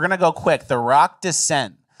housekeeping. We're going to go quick. The Rock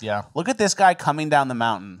Descent. Yeah. Look at this guy coming down the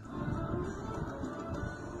mountain.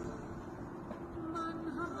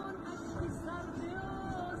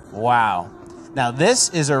 Wow. Now, this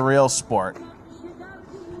is a real sport.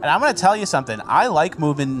 And I'm going to tell you something. I like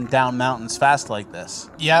moving down mountains fast like this.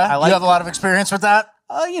 Yeah? You have a lot of experience with that?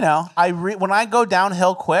 When I go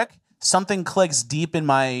downhill quick, something clicks deep in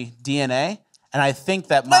my DNA. And I think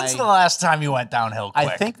that When's the last time you went downhill quick?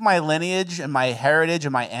 I think my lineage and my heritage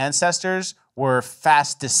and my ancestors were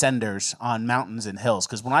fast descenders on mountains and hills.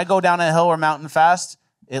 Because when I go down a hill or mountain fast,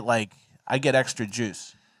 I get extra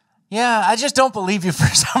juice. Yeah, I just don't believe you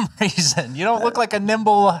for some reason. You don't look like a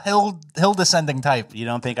nimble hill descending type. You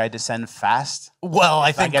don't think I descend fast? Well,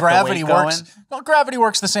 I think gravity works. Well, gravity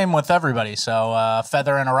works the same with everybody. So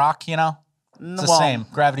feather in a rock, it's the same.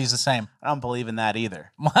 Gravity's the same. I don't believe in that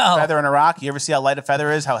either. Well, feather in a rock. You ever see how light a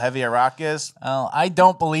feather is? How heavy a rock is? Well, I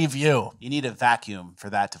don't believe you. You need a vacuum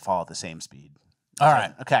for that to fall at the same speed. All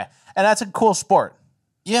right. Okay. And that's a cool sport.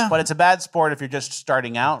 Yeah. But it's a bad sport if you're just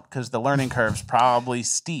starting out, because the learning curve's probably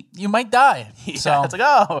steep. You might die. Yeah, so it's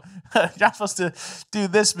like, you're not supposed to do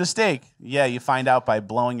this mistake. Yeah, you find out by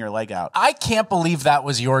blowing your leg out. I can't believe that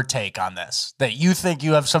was your take on this, that you think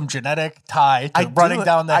you have some genetic tie to running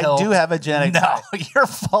down the hill. I do have a genetic tie. No, you're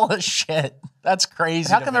full of shit. That's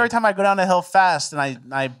crazy. How come every time I go down a hill fast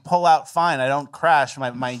and I pull out fine, I don't crash,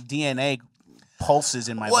 my DNA pulses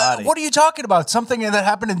in my body? What are you talking about? Something that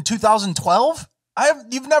happened in 2012?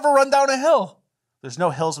 You've never run down a hill. There's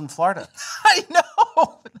no hills in Florida. I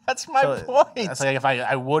know. That's my point. That's like if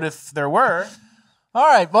I would if there were. All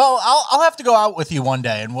right. Well, I'll have to go out with you one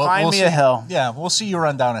day and we'll find me a hill. Yeah, we'll see you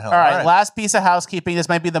run down a hill. All right. Last piece of housekeeping. This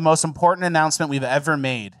might be the most important announcement we've ever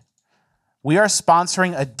made. We are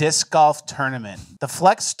sponsoring a disc golf tournament. The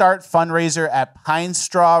Flex Start fundraiser at Pine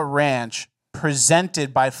Straw Ranch,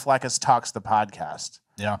 presented by Fleccas Talks The Podcast.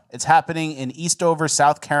 Yeah. It's happening in Eastover,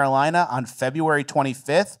 South Carolina on February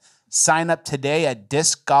 25th. Sign up today at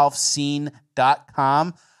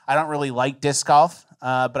discgolfscene.com. I don't really like disc golf,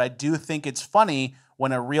 but I do think it's funny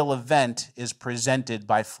when a real event is presented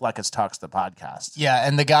by Fleccas Talks The Podcast. Yeah,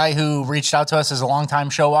 and the guy who reached out to us is a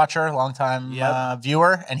longtime show watcher, longtime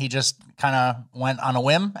viewer, and he just kind of went on a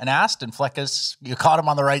whim and asked, and Fleccas, you caught him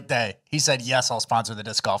on the right day. He said, yes, I'll sponsor the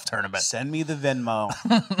disc golf tournament. Send me the Venmo.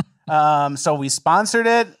 So we sponsored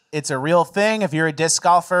it. It's a real thing. If you're a disc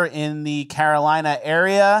golfer in the Carolina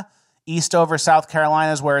area, Eastover, South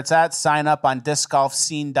Carolina is where it's at. Sign up on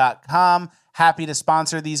discgolfscene.com. Happy to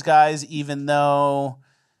sponsor these guys, even though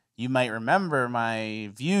You might remember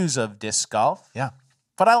my views of disc golf. Yeah.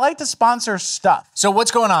 But I like to sponsor stuff. So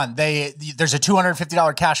what's going on? There's a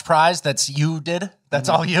 $250 cash prize that's you did. That's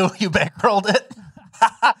all you bankrolled it.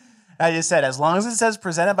 I just said, as long as it says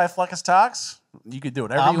presented by Fleccas Talks, you could do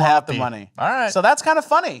whatever I'm you want with happy. the money. All right. So that's kind of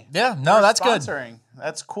funny. Yeah, no, that's good. Sponsoring.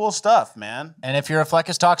 That's cool stuff, man. And if you're a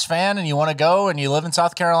Fleccas Talks fan and you want to go and you live in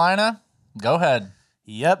South Carolina, go ahead.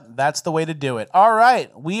 Yep, that's the way to do it. All right,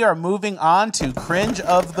 we are moving on to Cringe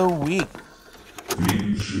of the Week.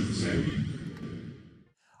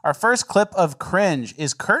 Our first clip of Cringe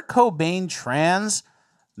is Kurt Cobain trans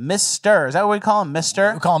Mr. Is that what we call him,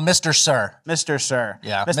 Mr.? We call him Mr. Sir. Mr. Sir.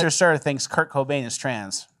 Yeah. Mr. Sir thinks Kurt Cobain is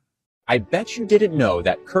trans. I bet you didn't know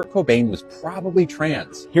that Kurt Cobain was probably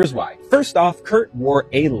trans. Here's why. First off, Kurt wore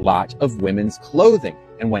a lot of women's clothing.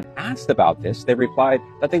 And when asked about this, they replied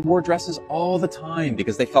that they wore dresses all the time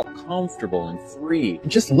because they felt comfortable and free.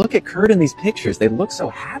 And just look at Kurt in these pictures. They look so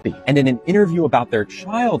happy. And in an interview about their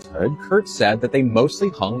childhood, Kurt said that they mostly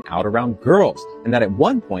hung out around girls and that at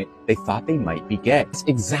one point they thought they might be gay. It's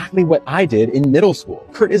exactly what I did in middle school.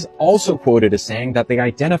 Kurt is also quoted as saying that they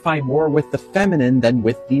identify more with the feminine than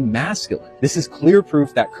with the masculine. This is clear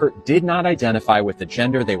proof that Kurt did not identify with the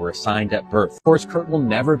gender they were assigned at birth. Of course, Kurt will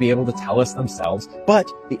never be able to tell us themselves, but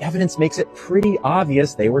the evidence makes it pretty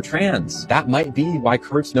obvious they were trans. That might be why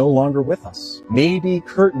Kurt's no longer with us. Maybe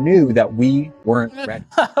Kurt knew that we weren't ready.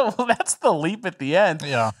 Well, that's the leap at the end.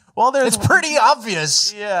 Yeah. Well, It's pretty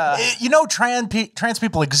obvious. Yeah. You know, trans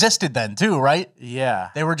people existed then too, right? Yeah.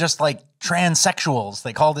 They were just like transsexuals.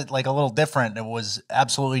 They called it like a little different. It was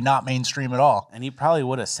absolutely not mainstream at all. And he probably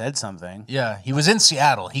would have said something. Yeah. He was in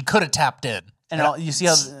Seattle. He could have tapped in. And you see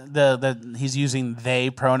how he's using they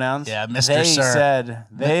pronouns? Yeah, Mr. Sir.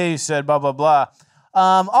 They said blah, blah, blah.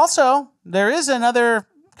 Also, there is another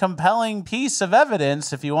compelling piece of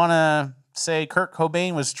evidence if you want to say Kurt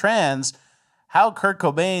Cobain was trans. How Kurt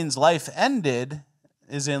Cobain's life ended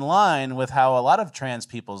is in line with how a lot of trans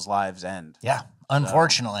people's lives end. Yeah,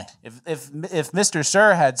 unfortunately. So if Mr.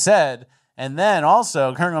 Sir had said, and then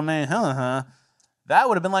also Kurt Cobain, that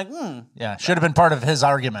would have been like, Yeah, should have been part of his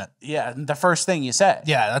argument. Yeah, the first thing you said.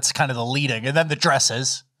 Yeah, that's kind of the leading. And then the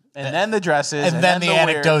dresses. And then the dresses. And then the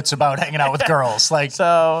anecdotes about hanging out with girls. Like,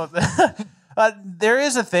 so there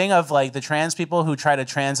is a thing of like the trans people who try to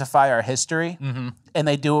transify our history. Mm-hmm. And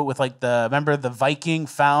they do it with like remember the Viking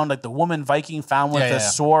found, like the woman Viking found with the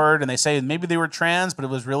sword. And they say maybe they were trans, but it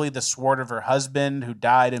was really the sword of her husband who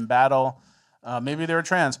died in battle. Maybe they were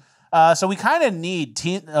trans. So we kind of need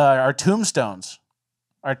our tombstones.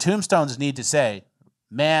 Our tombstones need to say,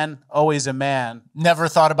 man, always a man. Never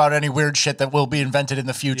thought about any weird shit that will be invented in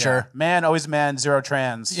the future. Yeah. Man, always a man, zero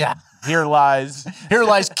trans. Yeah. Here lies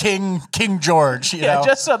King George, you know?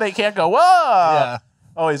 Just so they can't go, whoa. Yeah.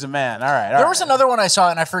 Always a man. All right. There was another one I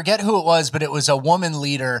saw, and I forget who it was, but it was a woman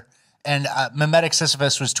leader, and Memetic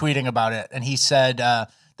Sisyphus was tweeting about it, and he said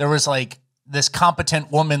there was like this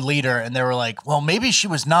competent woman leader, and they were like, well, maybe she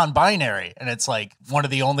was non-binary, and it's like one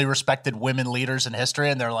of the only respected women leaders in history,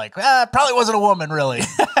 and they're like, probably wasn't a woman, really.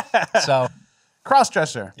 So,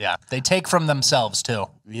 cross-dresser. Yeah, they take from themselves, too.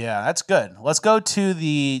 Yeah, that's good. Let's go to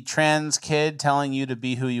the trans kid telling you to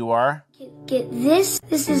be who you are. Get this?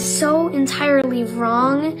 This is so entirely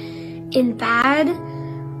wrong and bad.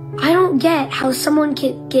 I don't get how someone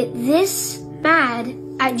can get this mad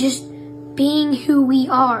at just being who we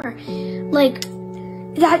are. Like,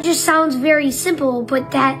 that just sounds very simple,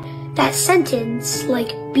 but that sentence, like,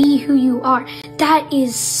 be who you are, that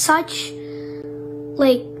is such,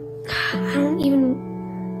 like, I don't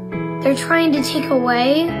even, they're trying to take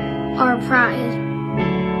away our pride.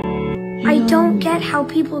 I don't get how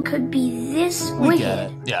people could be this wicked. Get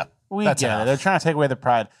it. Yeah. We get it. They're trying to take away the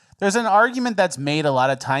pride. There's an argument that's made a lot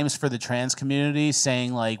of times for the trans community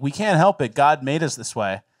saying, like, we can't help it. God made us this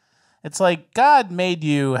way. It's like, God made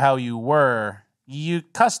you how you were. You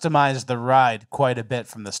customized the ride quite a bit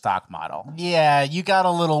from the stock model. Yeah, you got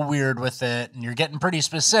a little weird with it, and you're getting pretty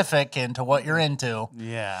specific into what you're into.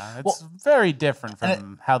 Yeah, it's very different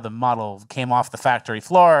from how the model came off the factory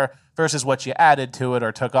floor versus what you added to it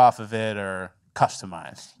or took off of it or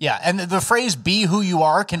customized. Yeah, and the phrase be who you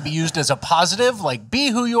are can be used as a positive, like be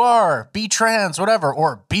who you are, be trans, whatever,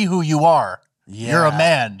 or be who you are. Yeah. You're a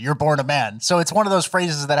man. You're born a man. So it's one of those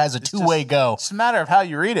phrases that has a two-way go. It's a matter of how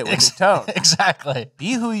you read it with your tone. Exactly.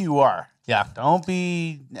 Be who you are. Yeah. Don't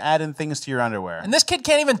be adding things to your underwear. And this kid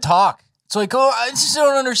can't even talk. It's like, oh, I just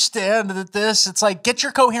don't understand that this. It's like, get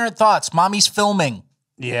your coherent thoughts. Mommy's filming.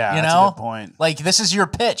 Yeah, you that's know? a good point. Like, this is your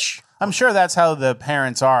pitch. I'm sure that's how the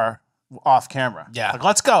parents are off camera. Yeah. Like,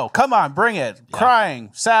 let's go. Come on, bring it. Yeah.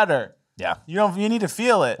 Crying, sadder. Yeah. You need to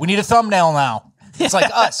feel it. We need a thumbnail now. It's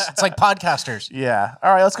like us. It's like podcasters. Yeah.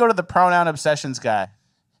 All right, let's go to the pronoun obsessions guy.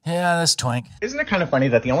 Yeah, this twink. Isn't it kind of funny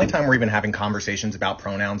that the only time we're even having conversations about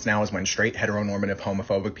pronouns now is when straight, heteronormative,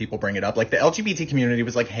 homophobic people bring it up? Like, the LGBT community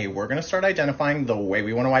was like, hey, we're going to start identifying the way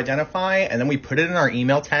we want to identify, and then we put it in our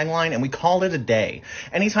email tagline, and we call it a day.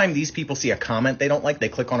 Anytime these people see a comment they don't like, they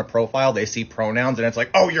click on a profile, they see pronouns, and it's like,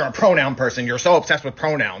 oh, you're a pronoun person. You're so obsessed with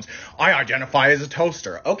pronouns. I identify as a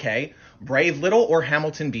toaster. Okay, Brave Little or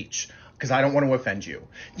Hamilton Beach, because I don't want to offend you.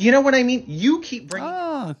 You know what I mean? You keep bringing...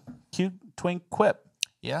 Oh, cute twink quip.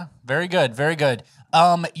 Yeah, very good, very good.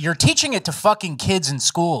 You're teaching it to fucking kids in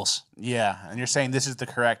schools. Yeah, and you're saying this is the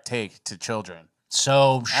correct take to children.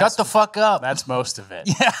 So shut the fuck up. That's most of it.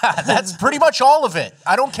 Yeah, that's pretty much all of it.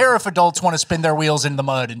 I don't care if adults want to spin their wheels in the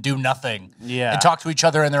mud and do nothing. Yeah. And talk to each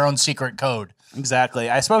other in their own secret code. Exactly.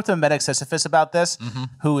 I spoke to Medic Sisyphus about this,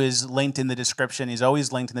 who is linked in the description. He's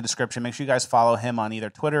always linked in the description. Make sure you guys follow him on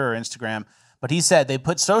either Twitter or Instagram. But he said they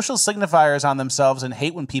put social signifiers on themselves and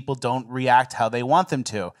hate when people don't react how they want them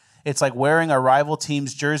to. It's like wearing a rival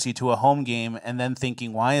team's jersey to a home game and then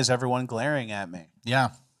thinking, why is everyone glaring at me? Yeah.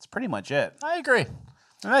 That's pretty much it. I agree.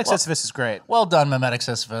 Mimetic Sisyphus is great. Well done, Mimetic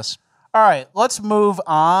Sisyphus. All right, let's move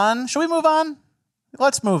on. Should we move on?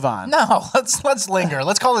 Let's move on. No, let's linger.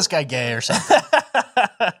 Let's call this guy gay or something.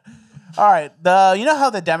 All right. You know how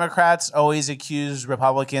the Democrats always accuse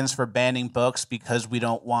Republicans for banning books because we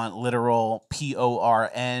don't want literal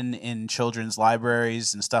PORN in children's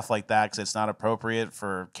libraries and stuff like that because it's not appropriate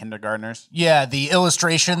for kindergartners? Yeah, the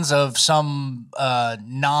illustrations of some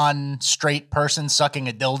non-straight person sucking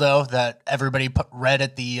a dildo that everybody read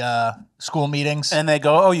at the school meetings. And they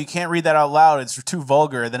go, oh, you can't read that out loud. It's too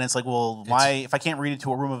vulgar. Then it's like, well, why? If I can't read it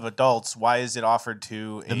to a room of adults, why is it offered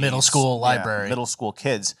to the middle school library? Middle school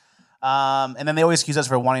kids. And then they always accuse us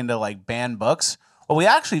for wanting to like ban books. Well, we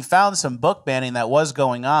actually found some book banning that was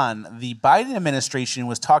going on. The Biden administration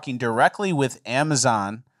was talking directly with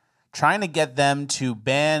Amazon, trying to get them to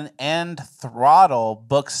ban and throttle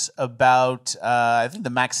books about, I think, the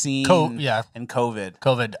vaccine and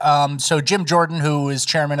COVID. So Jim Jordan, who is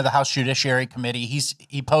chairman of the House Judiciary Committee,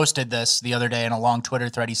 he posted this the other day in a long Twitter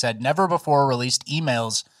thread. He said, never before released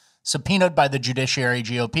emails subpoenaed by the Judiciary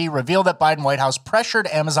GOP reveal that Biden White House pressured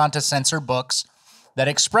Amazon to censor books that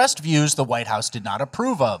expressed views the White House did not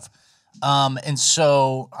approve of. And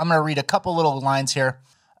so I'm going to read a couple little lines here.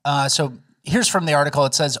 So here's from the article.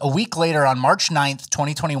 It says, a week later on March 9th,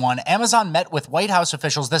 2021, Amazon met with White House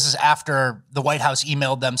officials. This is after the White House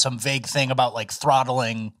emailed them some vague thing about like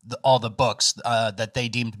throttling all the books that they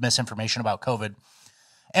deemed misinformation about COVID.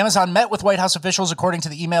 Amazon met with White House officials according to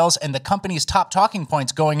the emails, and the company's top talking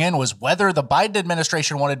points going in was whether the Biden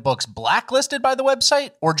administration wanted books blacklisted by the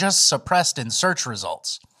website or just suppressed in search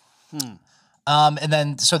results. And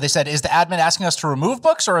then, so they said, is the admin asking us to remove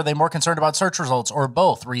books, or are they more concerned about search results, or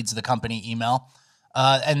both, reads the company email.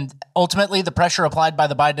 And ultimately, the pressure applied by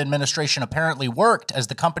the Biden administration apparently worked, as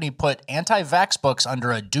the company put anti-vax books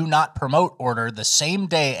under a do not promote order the same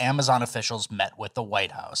day Amazon officials met with the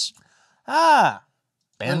White House.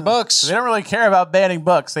 Ban books. So they don't really care about banning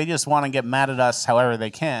books. They just want to get mad at us however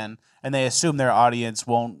they can. And they assume their audience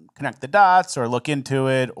won't connect the dots or look into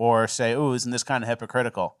it or say, ooh, isn't this kind of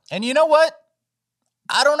hypocritical? And you know what?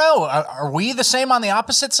 I don't know. Are we the same on the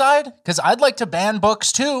opposite side? Because I'd like to ban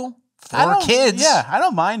books too for kids. Yeah, I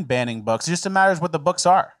don't mind banning books. It just matters what the books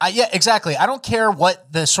are. Yeah, exactly. I don't care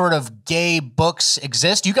what the sort of gay books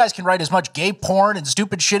exist. You guys can write as much gay porn and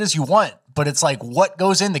stupid shit as you want. But it's like, what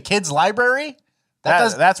goes in the kids' library?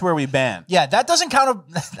 That's where we ban. Yeah, that doesn't count.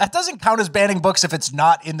 That doesn't count as banning books if it's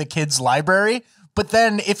not in the kids' library. But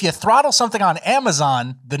then if you throttle something on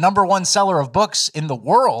Amazon, the #1 seller of books in the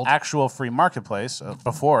world, actual free marketplace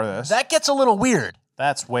before this, that gets a little weird.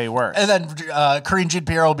 That's way worse. And then Corinne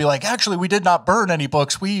Jean-Pierre will be like, actually, we did not burn any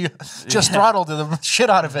books. We just throttled the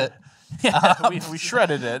shit out of it. Yeah, we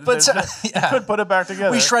shredded it. But we could put it back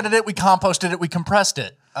together. We shredded it. We composted it. We compressed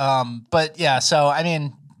it. But yeah, so I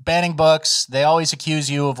mean, banning books, they always accuse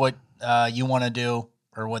you of what you want to do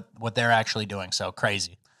or what they're actually doing. So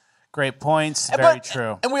crazy. Great points. Very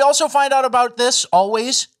true. And we also find out about this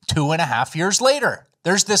always 2.5 years later.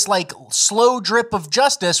 There's this like slow drip of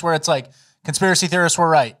justice where it's like, conspiracy theorists were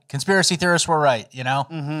right. Conspiracy theorists were right, you know?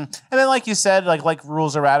 Mm-hmm. And then like you said, like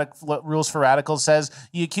Rules for Radicals says,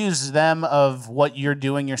 you accuse them of what you're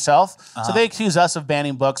doing yourself. So they accuse us of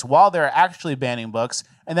banning books while they're actually banning books.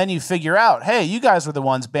 And then you figure out, hey, you guys were the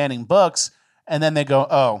ones banning books. And then they go,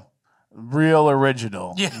 oh, real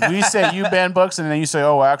original. Yeah. We say you ban books, and then you say,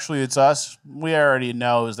 oh, actually it's us. We already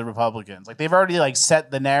know it's the Republicans. Like they've already like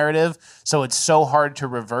set the narrative. So it's so hard to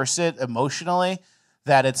reverse it emotionally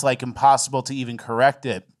that it's like impossible to even correct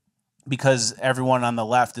it. because everyone on the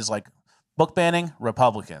left is like book banning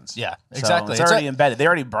Republicans. Yeah, So exactly. it's already embedded. They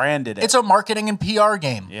already branded it. It's a marketing and PR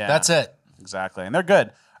game. Yeah. That's it. Exactly. And they're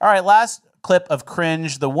good. All right, last clip of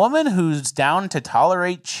Cringe. The woman who's down to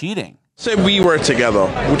tolerate cheating. Say we were together.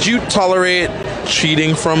 Would you tolerate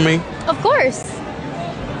cheating from me? Of course.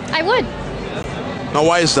 I would. Now,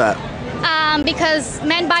 why is that? Because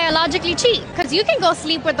men biologically cheat. Because you can go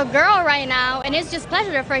sleep with a girl right now and it's just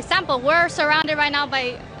pleasure. For example, we're surrounded right now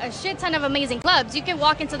by a shit ton of amazing clubs. You can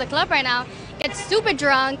walk into the club right now, get super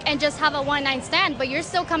drunk, and just have a one-night stand, but you're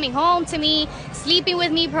still coming home to me, sleeping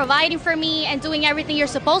with me, providing for me, and doing everything you're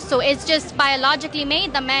supposed to. It's just biologically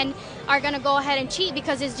made that men are going to go ahead and cheat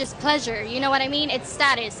because it's just pleasure. You know what I mean? It's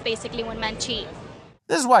status, basically, when men cheat.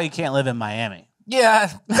 This is why you can't live in Miami.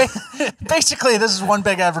 Yeah. Basically, this is one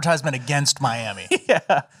big advertisement against Miami.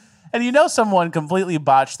 Yeah. And you know someone completely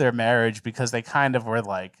botched their marriage because they kind of were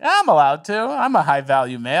like, I'm allowed to. I'm a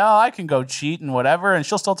high-value male. I can go cheat and whatever, and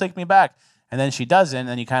she'll still take me back. And then she doesn't,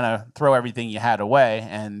 and you kind of throw everything you had away.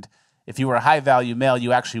 And if you were a high-value male,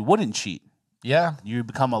 you actually wouldn't cheat. Yeah. You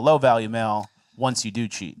become a low-value male once you do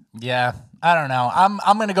cheat. Yeah. I don't know.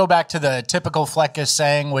 I'm going to go back to the typical Fleccas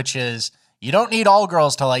saying, which is, you don't need all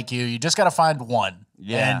girls to like you. You just got to find one.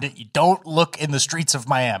 Yeah. And you don't look in the streets of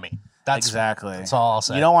Miami. Exactly. That's all I'll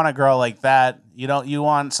say. You don't want a girl like that. You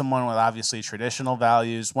want someone with obviously traditional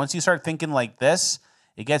values. Once you start thinking like this,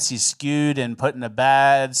 it gets you skewed and put in a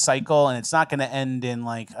bad cycle, and it's not going to end in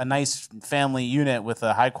like a nice family unit with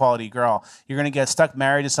a high quality girl. You're going to get stuck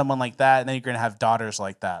married to someone like that, and then you're going to have daughters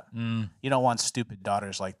like that. You don't want stupid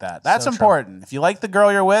daughters like that. That's So important. If you like the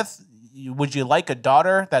girl you're with, would you like a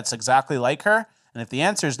daughter that's exactly like her? And if the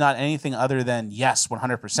answer is not anything other than yes,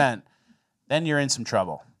 100%, then you're in some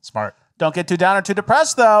trouble. Smart. Don't get too down or too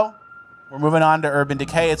depressed, though. We're moving on to Urban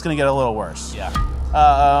Decay. It's going to get a little worse. Yeah.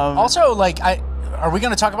 Also, are we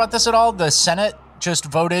going to talk about this at all? The Senate just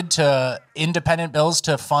voted to independent bills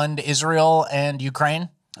to fund Israel and Ukraine.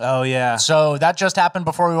 Oh, yeah. So that just happened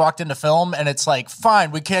before we walked into film, and it's like,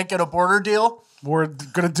 fine, we can't get a border deal. We're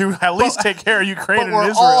going to do at least take care of Ukraine and But we're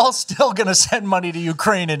Israel. all still going to send money to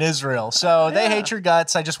Ukraine and Israel. So they hate your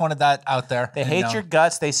guts. I just wanted that out there. They hate your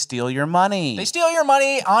guts. They steal your money. They steal your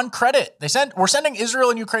money on credit. We're sending Israel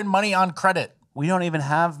and Ukraine money on credit. We don't even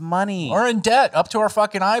have money. We're in debt up to our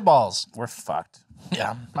fucking eyeballs. We're fucked.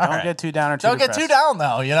 Yeah. Don't get too down or too Don't depressed. get too down,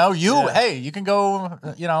 though. Hey, you can go,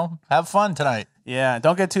 have fun tonight. Yeah,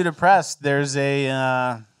 don't get too depressed. There's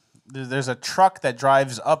a truck that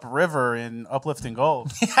drives upriver in Uplifting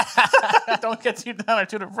Gold. Don't get too down or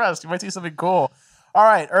too depressed. You might see something cool. All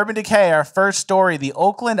right, Urban Decay, our first story, the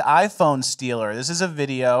Oakland iPhone stealer. This is a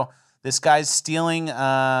video. This guy's stealing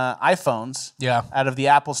iPhones out of the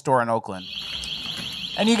Apple store in Oakland.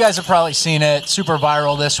 And you guys have probably seen it. Super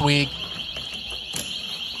viral this week.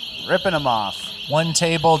 Ripping them off. One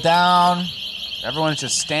table down. Everyone's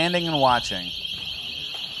just standing and watching.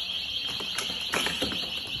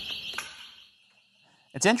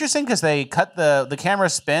 It's interesting because they cut the camera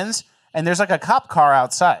spins, and there's like a cop car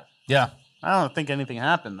outside. Yeah. I don't think anything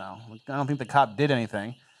happened, though. I don't think the cop did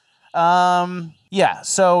anything. Yeah,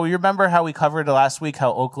 so you remember how we covered last week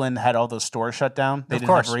how Oakland had all those stores shut down? They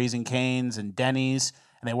didn't have Raising Cane's and Denny's,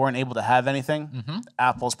 and they weren't able to have anything. Mm-hmm.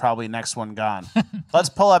 Apple's probably next one gone. Let's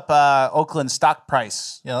pull up Oakland's stock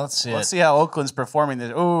price. Yeah, let's see Let's see how Oakland's performing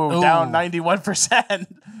this. Ooh, down 91%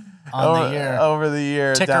 on the year. Over the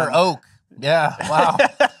year. Ticker down. Oak. Yeah, wow.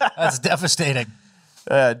 That's devastating.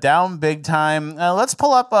 Down big time. Let's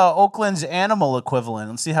pull up Oakland's animal equivalent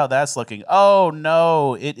and see how that's looking. Oh,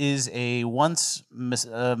 no. It is a once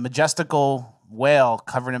majestical whale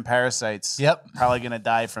covered in parasites. Yep. Probably going to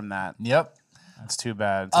die from that. Yep. That's too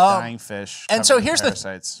bad. It's a dying fish. And so here's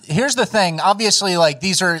here's the thing. Obviously, like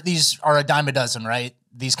these are a dime a dozen, right?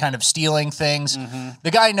 These kind of stealing things. Mm-hmm.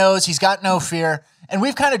 The guy knows he's got no fear. And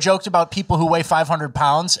we've kind of joked about people who weigh 500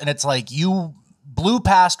 pounds, and it's like you blew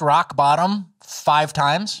past rock bottom 5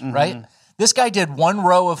 times, right? This guy did one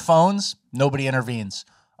row of phones, nobody intervenes.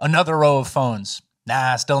 Another row of phones,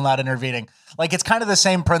 still not intervening. Like it's kind of the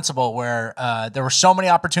same principle where there were so many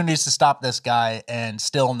opportunities to stop this guy and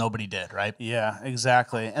still nobody did, right? Yeah,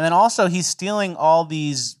 exactly. And then also he's stealing all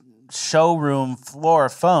these showroom floor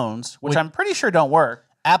phones, which I'm pretty sure don't work.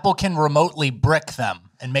 Apple can remotely brick them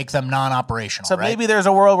and make them non-operational, So right? maybe there's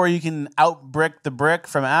a world where you can out-brick the brick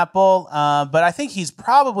from Apple, but I think he's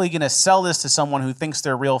probably going to sell this to someone who thinks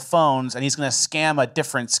they're real phones, and he's going to scam a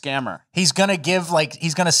different scammer. He's going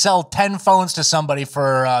to sell 10 phones to somebody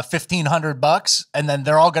for $1,500, and then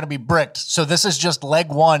they're all going to be bricked. So this is just leg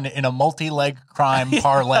one in a multi-leg crime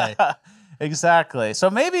parlay. Exactly.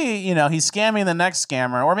 So maybe, he's scamming the next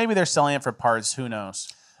scammer, or maybe they're selling it for parts. Who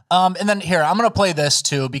knows? And then here, I'm going to play this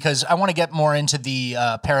too because I want to get more into the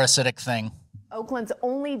parasitic thing. Oakland's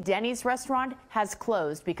only Denny's restaurant has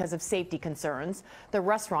closed because of safety concerns. The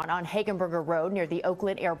restaurant on Hagenberger Road near the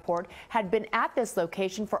Oakland airport had been at this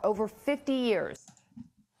location for over 50 years.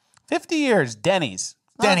 50 years, Denny's.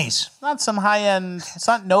 Denny's. Not some high-end, it's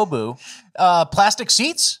not Nobu. Plastic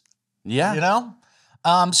seats? Yeah. You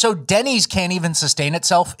know? So Denny's can't even sustain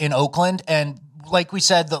itself in Oakland. And like we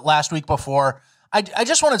said the last week before, I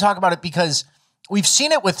just want to talk about it because we've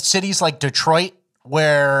seen it with cities like Detroit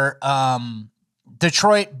where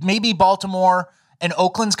Detroit, maybe Baltimore, and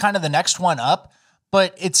Oakland's kind of the next one up.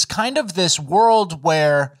 But it's kind of this world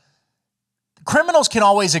where criminals can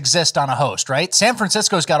always exist on a host, right? San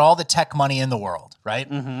Francisco's got all the tech money in the world, right?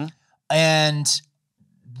 Mm-hmm. And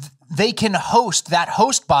they can host, that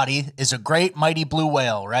host body is a great mighty blue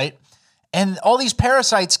whale, right? And all these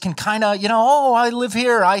parasites can kind of, you know, oh, I live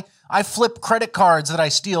here. I flip credit cards that I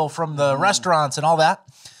steal from the restaurants and all that.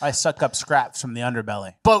 I suck up scraps from the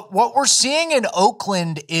underbelly. But what we're seeing in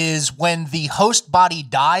Oakland is when the host body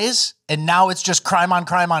dies and now it's just crime on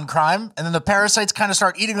crime on crime. And then the parasites kind of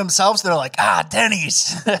start eating themselves. They're like,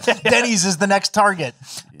 Denny's. Denny's is the next target.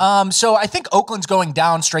 So I think Oakland's going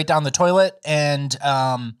down, straight down the toilet. And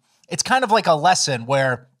it's kind of like a lesson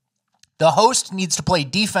where the host needs to play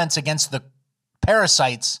defense against the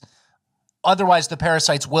parasites. Otherwise, the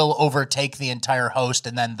parasites will overtake the entire host,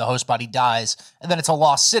 and then the host body dies, and then it's a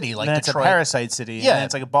lost city like then Detroit. It's a parasite city. Yeah. And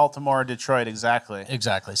it's like a Baltimore, Detroit, exactly.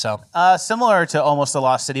 Exactly. So similar to almost a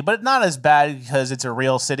lost city, but not as bad because it's a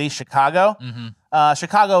real city. Chicago,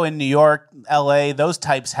 Chicago and New York, LA, those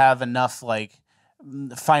types have enough like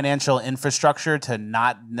financial infrastructure to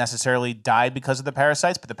not necessarily die because of the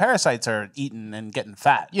parasites, but the parasites are eating and getting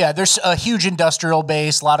fat. Yeah, there's a huge industrial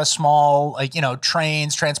base, a lot of small, like, you know,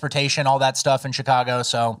 trains, transportation, all that stuff in Chicago.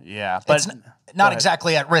 So yeah, but it's not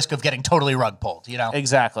exactly at risk of getting totally rug pulled, you know?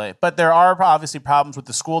 Exactly. But there are obviously problems with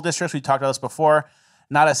the school districts. We talked about this before.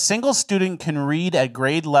 Not a single student can read at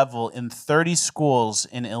grade level in 30 schools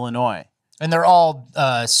in Illinois. And they're all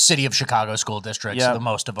city of Chicago school districts, the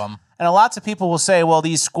most of them. And lots of people will say, well,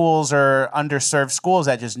 these schools are underserved schools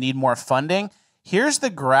that just need more funding. Here's the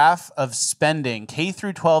graph of spending, K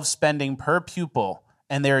through 12 spending per pupil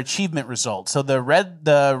and their achievement results. So the red,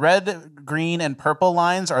 green, and purple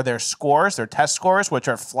lines are their scores, their test scores, which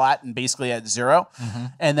are flat and basically at 0.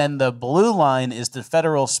 And then the blue line is the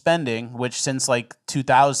federal spending, which since like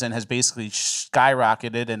 2000 has basically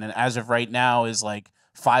skyrocketed and as of right now is like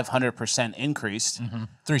 500% increased.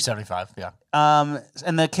 375, yeah.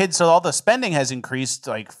 And the kids, so all the spending has increased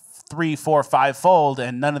like 3, 4, 5-fold,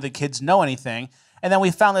 and none of the kids know anything. And then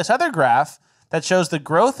we found this other graph that shows the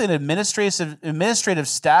growth in administrative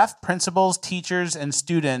staff, principals, teachers, and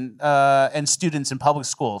students in public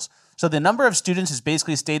schools. So the number of students has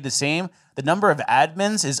basically stayed the same. The number of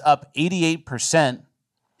admins is up 88%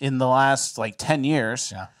 in the last like 10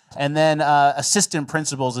 years. Yeah. And then assistant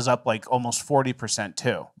principals is up like almost 40%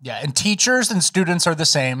 too. Yeah, and teachers and students are the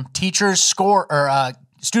same. Teachers score, or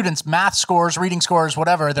students' math scores, reading scores,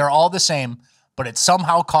 whatever, they're all the same. But it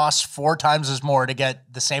somehow costs 4 times as more to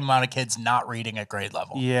get the same amount of kids not reading at grade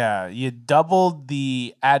level. Yeah, you doubled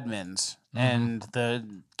the admins, and the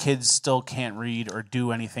kids still can't read or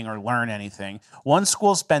do anything or learn anything. One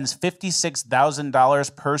school spends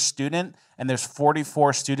 $56,000 per student, and there's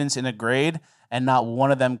 44 students in a grade, and not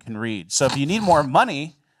one of them can read. So if you need more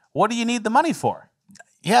money, what do you need the money for?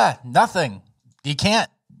 Yeah, nothing. You can't.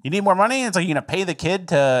 You need more money? It's like you're going to pay the kid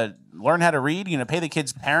to learn how to read? You're going to pay the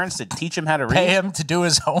kid's parents to teach him how to read? Pay him to do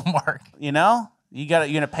his homework. You know? You're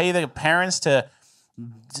going to pay the parents to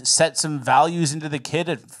set some values into the kid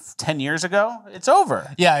at 10 years ago? It's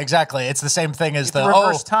over. Yeah, exactly. It's the same thing as the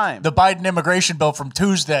reverse time. The Biden immigration bill from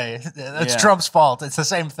Tuesday. That's Trump's fault. It's the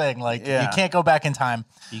same thing. Like, you can't go back in time.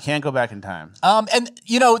 You can't go back in time. And,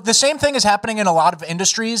 you know, the same thing is happening in a lot of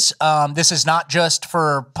industries. This is not just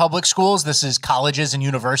for public schools. This is colleges and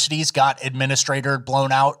universities got administrator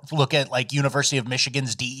blown out. Look at, like, University of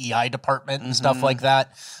Michigan's DEI department and stuff like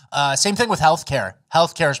that. Same thing with healthcare.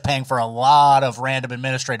 Healthcare is paying for a lot of random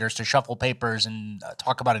administrators to shuffle papers and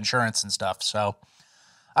talk about insurance and stuff. So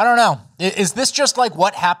I don't know. Is this just like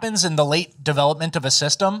what happens in the late development of a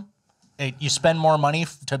system? You spend more money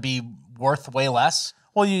to be worth way less?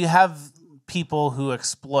 Well, you have people who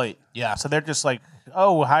exploit. Yeah. So they're just like,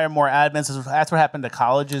 oh, hire more admins. That's what happened to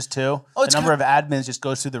colleges too. Oh, the number of admins just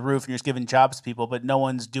goes through the roof, and you're just giving jobs to people, but no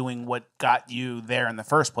one's doing what got you there in the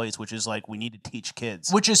first place, which is like, we need to teach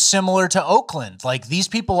kids. Which is similar to Oakland. Like, these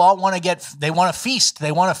people all want to they want to feast.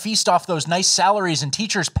 They want to feast off those nice salaries and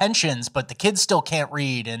teachers' pensions, but the kids still can't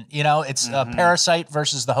read. And, you know, it's a parasite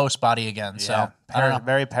versus the host body again. So, I don't know.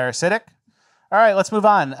 Very parasitic. All right, let's move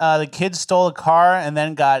on. The kid stole a car and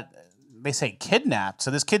then got, they say, kidnapped.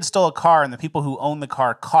 So this kid stole a car, and the people who owned the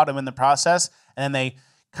car caught him in the process, and then they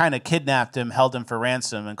kind of kidnapped him, held him for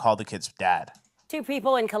ransom, and called the kid's dad. 2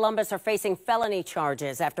 people in Columbus are facing felony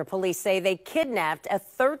charges after police say they kidnapped a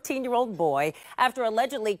 13-year-old boy after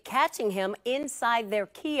allegedly catching him inside their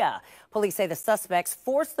Kia. Police say the suspects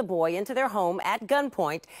forced the boy into their home at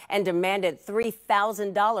gunpoint and demanded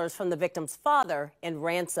 $3,000 from the victim's father in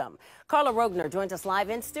ransom. Carla Rogner joins us live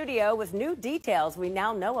in studio with new details we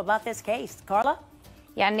now know about this case. Carla?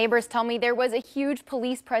 Yeah, neighbors tell me there was a huge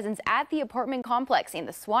police presence at the apartment complex, and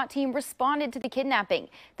the SWAT team responded to the kidnapping.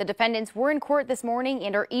 The defendants were in court this morning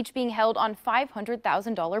and are each being held on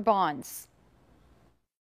 $500,000 bonds.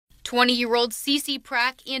 20-year-old Cece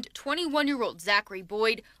Prack and 21-year-old Zachary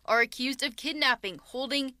Boyd are accused of kidnapping,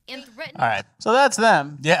 holding, and threatening. All right. So that's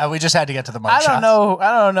them. Yeah, we just had to get to the mug I shots.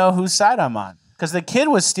 don't know whose side I'm on, because the kid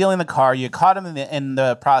was stealing the car. You caught him in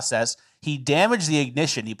the process. He damaged the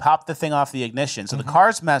ignition. He popped the thing off the ignition. So the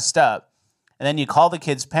car's messed up. And then you call the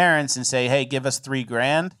kid's parents and say, hey, give us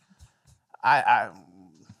 $3,000. I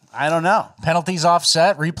don't know. Penalties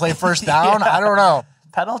offset, replay first down. I don't know.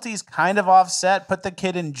 Penalties kind of offset. Put the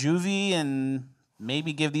kid in juvie and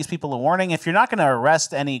maybe give these people a warning. If you're not going to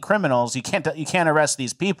arrest any criminals, you can't arrest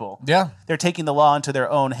these people. Yeah. They're taking the law into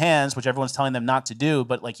their own hands, which everyone's telling them not to do,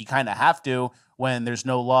 but like you kind of have to when there's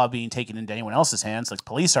no law being taken into anyone else's hands. Like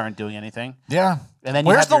police aren't doing anything. Yeah. And then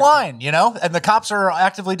where's the line, you know? And the cops are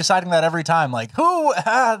actively deciding that every time. Like,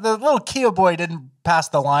 the little Kia boy didn't pass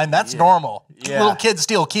the line. That's normal. Yeah. Little kids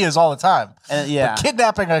steal Kias all the time. Yeah. But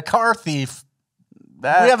kidnapping a car thief, we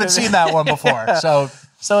haven't seen that one before. Yeah.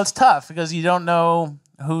 So it's tough because you don't know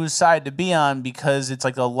whose side to be on, because it's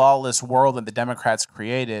like a lawless world that the Democrats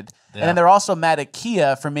created. Yeah. And then they're also mad at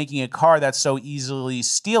Kia for making a car that's so easily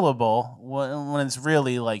stealable, when it's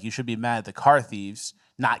really like you should be mad at the car thieves,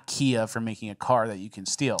 not Kia for making a car that you can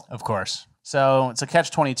steal. Of course. So it's a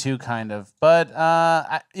catch-22 kind of. But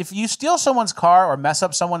if you steal someone's car or mess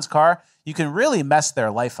up someone's car, you can really mess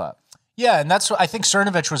their life up. Yeah, and that's what I think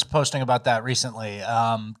Cernovich was posting about that recently.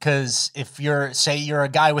 Because if say you're a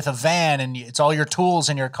guy with a van and it's all your tools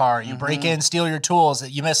in your car, you break in, steal your tools,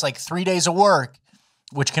 you miss like 3 days of work,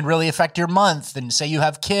 which can really affect your month. And say you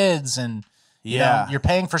have kids and you know, you're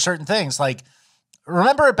paying for certain things. Like,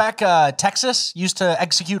 remember back Texas used to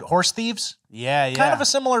execute horse thieves? Yeah. Kind of a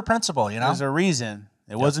similar principle, you know? There's a reason.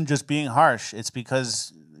 It wasn't just being harsh. It's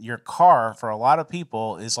because your car, for a lot of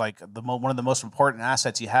people, is like one of the most important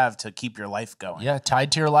assets you have to keep your life going. Yeah,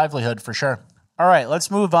 tied to your livelihood for sure. All right, let's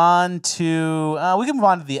move on to we can move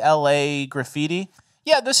on to the LA graffiti.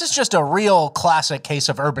 Yeah, this is just a real classic case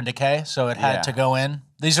of Urban Decay, so it had to go in.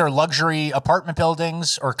 These are luxury apartment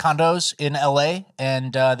buildings or condos in LA,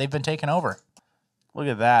 and they've been taken over. Look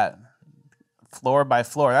at that. Floor by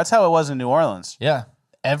floor. That's how it was in New Orleans. Yeah.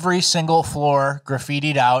 Every single floor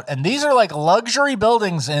graffitied out. And these are like luxury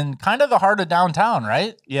buildings in kind of the heart of downtown,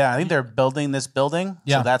 right? Yeah, I think they're building this building.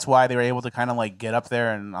 Yeah. So that's why they were able to kind of like get up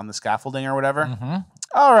there and on the scaffolding or whatever.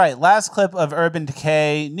 All right, last clip of Urban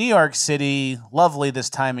Decay. New York City, lovely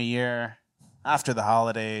this time of year, after the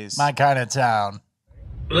holidays. My kind of town.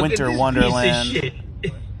 Winter wonderland. Piece of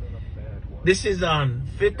shit. This is on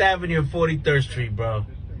 5th Avenue and 43rd Street, bro.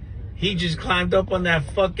 He just climbed up on that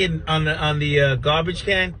fucking on the garbage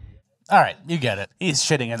can. All right, you get it. He's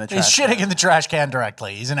shitting in the trash can. He's shitting in the trash can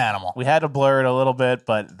directly. He's an animal. We had to blur it a little bit,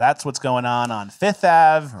 but that's what's going on 5th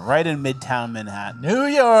Ave, right in Midtown Manhattan. New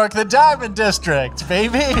York, the Diamond District,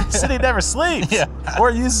 baby. City never sleeps or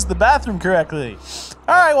uses the bathroom correctly.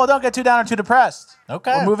 All right, well, don't get too down or too depressed.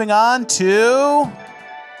 Okay. We're moving on to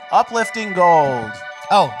Uplifting Gold.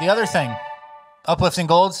 Oh, the other thing. Uplifting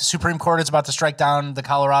Gold, Supreme Court is about to strike down the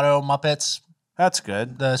Colorado Muppets. That's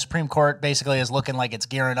good. The Supreme Court basically is looking like it's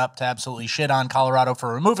gearing up to absolutely shit on Colorado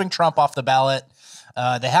for removing Trump off the ballot.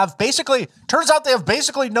 Turns out they have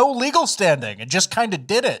basically no legal standing and just kind of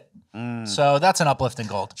did it. So that's an Uplifting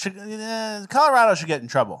Gold. Colorado should get in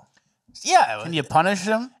trouble. Yeah. Can you punish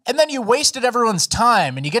them? And then you wasted everyone's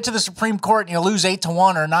time and you get to the Supreme Court and you lose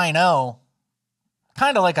 8-1 or 9-0.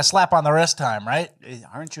 Kind of like a slap on the wrist time, right?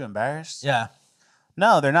 Aren't you embarrassed? Yeah.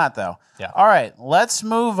 No, they're not, though. Yeah. All right, let's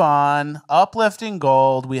move on. Uplifting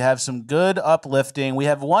Gold. We have some good uplifting. We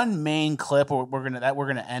have one main clip we're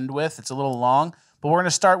gonna end with. It's a little long, but we're gonna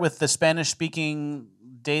start with the Spanish-speaking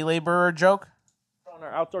day laborer joke. On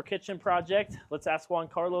our outdoor kitchen project, let's ask Juan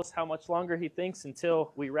Carlos how much longer he thinks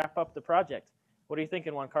until we wrap up the project. What are you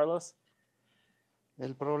thinking, Juan Carlos?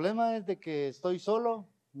 El problema es de que estoy solo,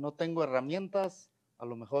 no tengo herramientas, a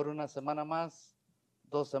lo mejor una semana más,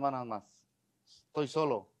 2 semanas más. Estoy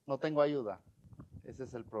solo, no tengo ayuda. Ese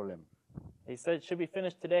es el problema. He said it should be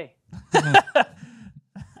finished today.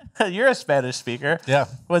 You're a Spanish speaker. Yeah.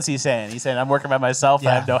 What's he saying? He's saying, I'm working by myself,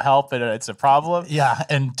 I have no help, and it's a problem? Yeah,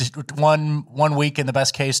 and one week in the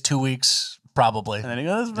best case, 2 weeks probably. And then he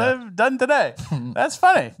goes, done today. That's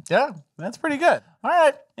funny. Yeah. That's pretty good. All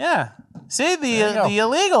right. Yeah. See, the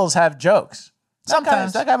illegals have jokes.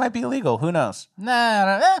 Sometimes. That guy might be illegal. Who knows?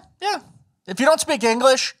 Yeah. If you don't speak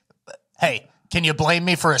English, hey, can you blame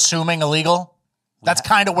me for assuming illegal? That's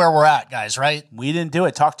kind of where we're at, guys, right? We didn't do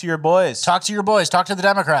it. Talk to your boys. Talk to your boys. Talk to the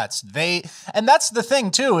Democrats. And that's the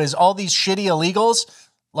thing, too, is all these shitty illegals,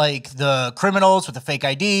 like the criminals with the fake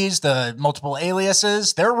IDs, the multiple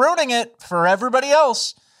aliases, they're ruining it for everybody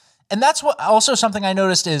else. And that's what also something I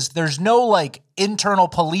noticed is there's no like internal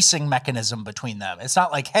policing mechanism between them. It's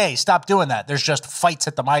not like, hey, stop doing that. There's just fights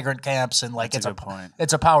at the migrant camps and like it's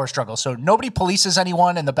a power struggle. So nobody polices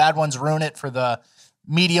anyone and the bad ones ruin it for the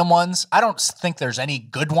medium ones. I don't think there's any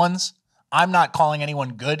good ones. I'm not calling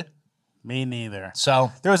anyone good. Me neither. So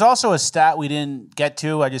there was also a stat we didn't get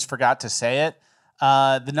to. I just forgot to say it.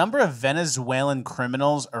 The number of Venezuelan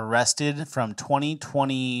criminals arrested from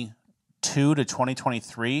 2022 to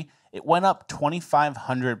 2023, it went up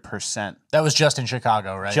 2,500%. That was just in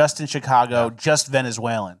Chicago, right? Just in Chicago, just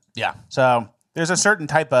Venezuelan. Yeah. So there's a certain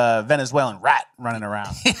type of Venezuelan rat running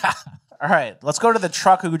around. Yeah. All right, let's go to the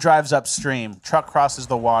truck who drives upstream. Truck crosses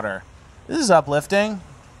the water. This is uplifting.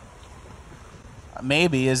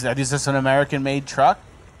 Maybe. Is this an American-made truck?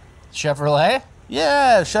 Chevrolet?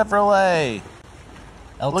 Yeah, Chevrolet.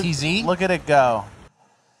 LTZ? Look at it go.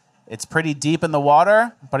 It's pretty deep in the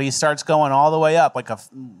water, but he starts going all the way up like a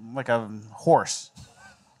horse.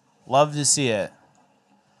 Love to see it.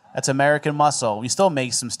 That's American muscle. We still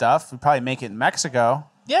make some stuff. We probably make it in Mexico.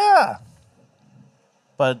 Yeah.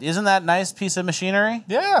 But isn't that a nice piece of machinery?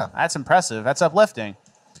 Yeah. That's impressive. That's uplifting.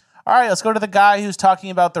 All right, let's go to the guy who's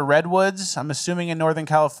talking about the redwoods. I'm assuming in Northern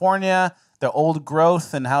California, the old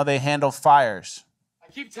growth and how they handle fires.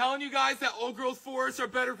 I keep telling you guys that old growth forests are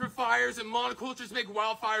better for fires and monocultures make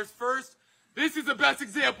wildfires first. This is the best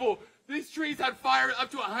example. These trees had fire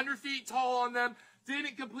up to 100 feet tall on them.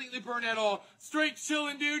 Didn't completely burn at all. Straight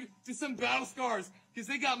chilling, dude, to some battle scars. Because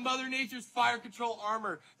they got Mother Nature's fire control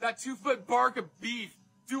armor. That 2-foot bark of beef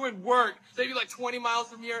doing work. Maybe like 20 miles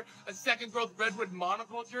from here, a second growth redwood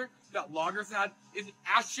monoculture that loggers had is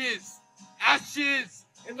ashes. Ashes!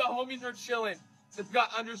 And the homies are chilling. They've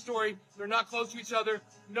got understory. They're not close to each other.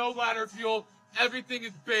 No ladder fuel. Everything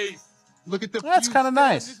is based. Look at the That's kind of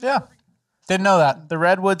nice. Yeah. Didn't know that. The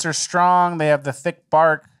redwoods are strong. They have the thick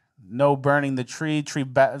bark. No burning the tree. Tree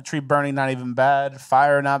burning not even bad.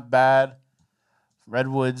 Fire not bad.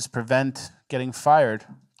 Redwoods prevent getting fired.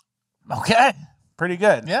 Okay. Pretty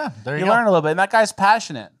good. Yeah, there you You go. learn a little bit. And that guy's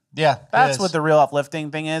passionate. Yeah, That's what the real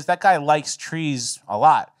uplifting thing is. That guy likes trees a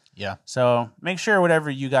lot. Yeah. So make sure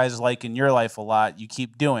whatever you guys like in your life a lot, you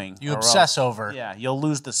keep doing. You or obsess else- over. Yeah, you'll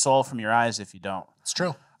lose the soul from your eyes if you don't. It's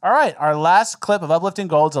true. All right, our last clip of Uplifting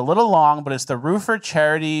Gold's a little long, but it's the roofer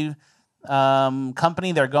charity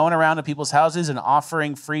company. They're going around to people's houses and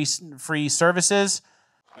offering free services.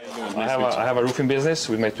 I have a roofing business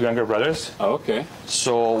with my 2 younger brothers. Oh, okay.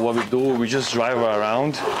 So what we do, we just drive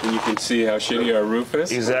around. And you can see how shitty our roof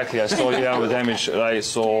is? Exactly. I saw the damage, right?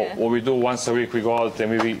 So what we do once a week, we go out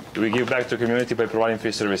and we give back to the community by providing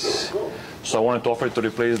free services. So I wanted to offer to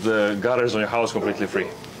replace the gutters on your house completely free.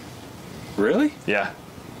 Really? Yeah.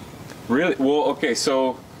 Really? Well, okay,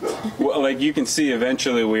 so like you can see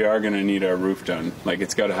eventually we are going to need our roof done. Like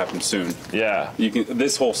it's got to happen soon. Yeah. You can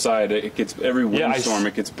this whole side it gets every windstorm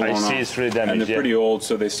it gets blown off. I see it's really damaged. And they're pretty old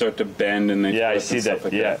so they start to bend and they I flip see and stuff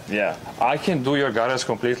that. like that. Yeah. I can do your gutters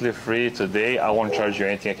completely free today. I won't charge you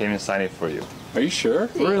anything. I can even sign it for you. Are you sure?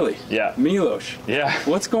 Really? Yeah. Milos. Yeah.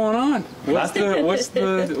 What's going on? What's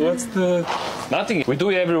the Nothing. We do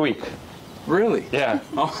it every week. Really? Yeah.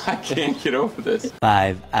 Oh, I can't get over this.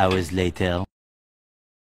 5 hours later.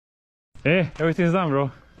 Hey, everything's done,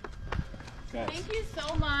 bro. Thank you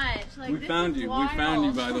so much. Like, We found you,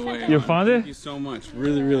 by the way. You found it? Thank you so much.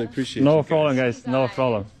 Really, really appreciate it. No problem, guys. No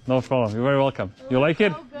problem. No problem. You're very welcome. You like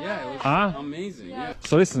it? Yeah, it was Huh? amazing. Yeah.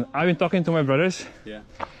 So listen, I've been talking to my brothers. Yeah.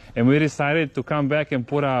 and we decided to come back and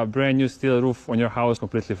put a brand new steel roof on your house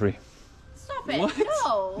completely free. Stop it. What?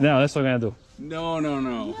 No. No, that's what we're gonna do. No,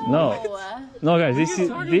 guys,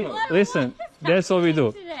 listen, that's what we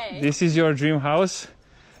do. This is your dream house,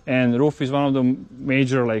 and roof is one of the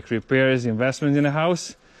major like repairs, investments in the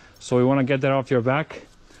house. So we want to get that off your back.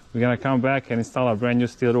 We're gonna come back and install a brand new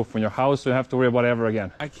steel roof on your house, so you don't have to worry about it ever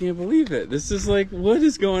again. I can't believe it. This is like, what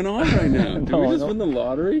is going on right now? Did we just win the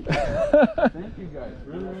lottery? Thank you guys.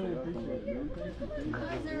 Really, really appreciate it. You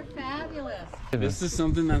guys are fabulous. This is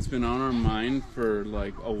something that's been on our mind for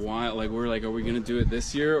like a while. Like we're like, are we gonna do it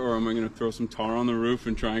this year, or am I gonna throw some tar on the roof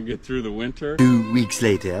and try and get through the winter? 2 weeks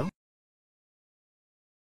later.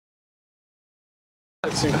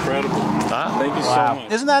 That's incredible. Thank you so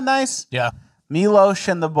much. Isn't that nice? Yeah. Milos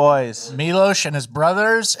and the boys. Milos and his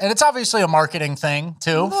brothers. And it's obviously a marketing thing,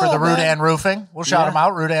 too, for the Rudan Roofing. We'll shout them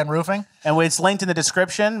out, Rudan Roofing. And it's linked in the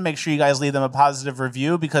description. Make sure you guys leave them a positive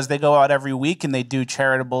review because they go out every week and they do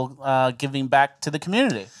charitable giving back to the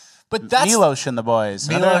community. But that's Milos and the boys.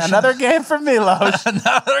 Another game for Milos.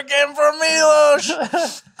 Another game for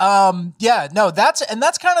Milos.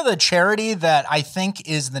 That's kind of the charity that I think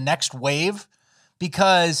is the next wave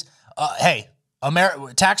because, hey,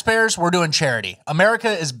 taxpayers, we're doing charity. America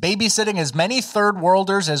is babysitting as many third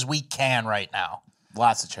worlders as we can right now.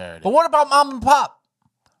 Lots of charity. But what about mom and pop?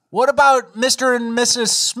 What about Mr. and Mrs.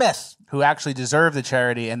 Smith? Who actually deserve the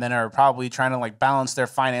charity and then are probably trying to like balance their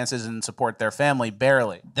finances and support their family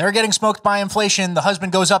barely. They're getting smoked by inflation. The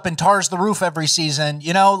husband goes up and tars the roof every season.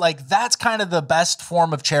 You know, like that's kind of the best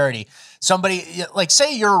form of charity. Somebody, like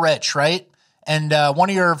say you're rich, right? And one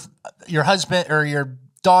of your husband or your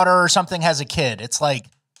daughter or something has a kid. It's like,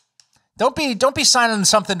 don't be signing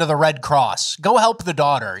something to the Red Cross. Go help the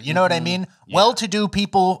daughter. You know what I mean? Yeah. Well-to-do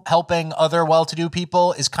people helping other well-to-do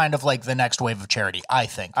people is kind of like the next wave of charity, I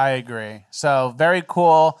think. I agree. So very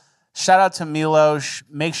cool. Shout out to Milos.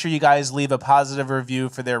 Make sure you guys leave a positive review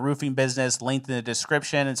for their roofing business. Linked in the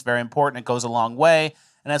description. It's very important. It goes a long way.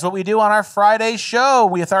 And that's what we do on our Friday show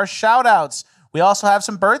with our shout-outs. We also have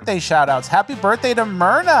some birthday shout-outs. Happy birthday to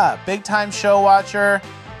Myrna, big-time show watcher.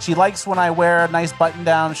 She likes when I wear nice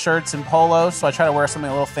button-down shirts and polos, so I try to wear something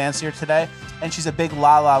a little fancier today. And she's a big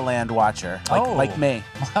La La Land watcher, like me.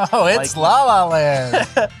 Oh, it's like La La Land.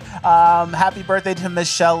 Happy birthday to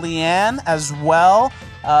Michelle Leanne as well.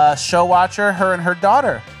 Show watcher, her and her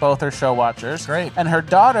daughter. Both are show watchers. Great. And her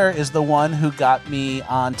daughter is the one who got me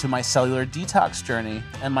onto my cellular detox journey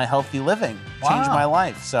and my healthy living. Changed my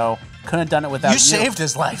life. So couldn't have done it without you. You saved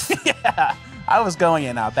his life. Yeah. I was going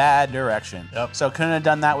in a bad direction. Yep. So couldn't have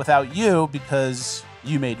done that without you because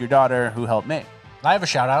you made your daughter who helped me. I have a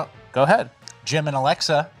shout out. Go ahead. Jim and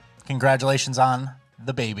Alexa, congratulations on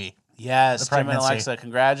the baby. Yes, Jim and Alexa,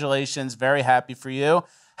 congratulations. Very happy for you.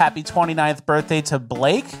 Happy 29th birthday to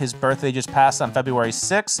Blake. His birthday just passed on February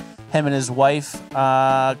 6th. Him and his wife,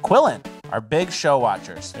 Quillen, are big show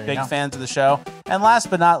watchers. Big fans of the show. And last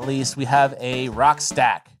but not least, we have a rock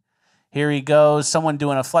stack. Here he goes. Someone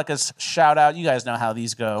doing a Fleccas shout out. You guys know how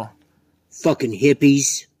these go. Fucking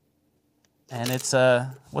hippies. And it's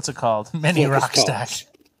what's it called? Mini rock stack.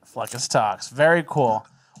 Fleccas Talks. Very cool.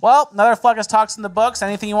 Well, another Fleccas Talks in the books.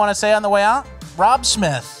 Anything you want to say on the way out? Rob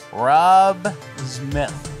Smith. Rob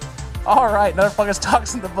Smith. All right, another Fleccas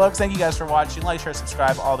Talks in the books. Thank you guys for watching. Like, share,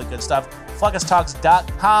 subscribe, all the good stuff.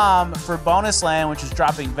 FleccasTalks.com for Bonus Land, which is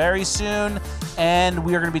dropping very soon. And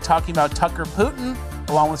we are going to be talking about Tucker Putin,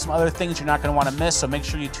 along with some other things you're not going to want to miss. So make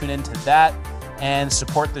sure you tune into that and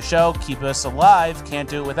support the show. Keep us alive. Can't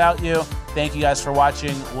do it without you. Thank you guys for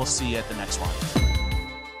watching. We'll see you at the next one.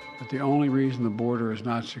 But the only reason the border is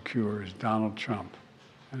not secure is Donald Trump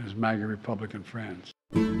and his MAGA Republican friends.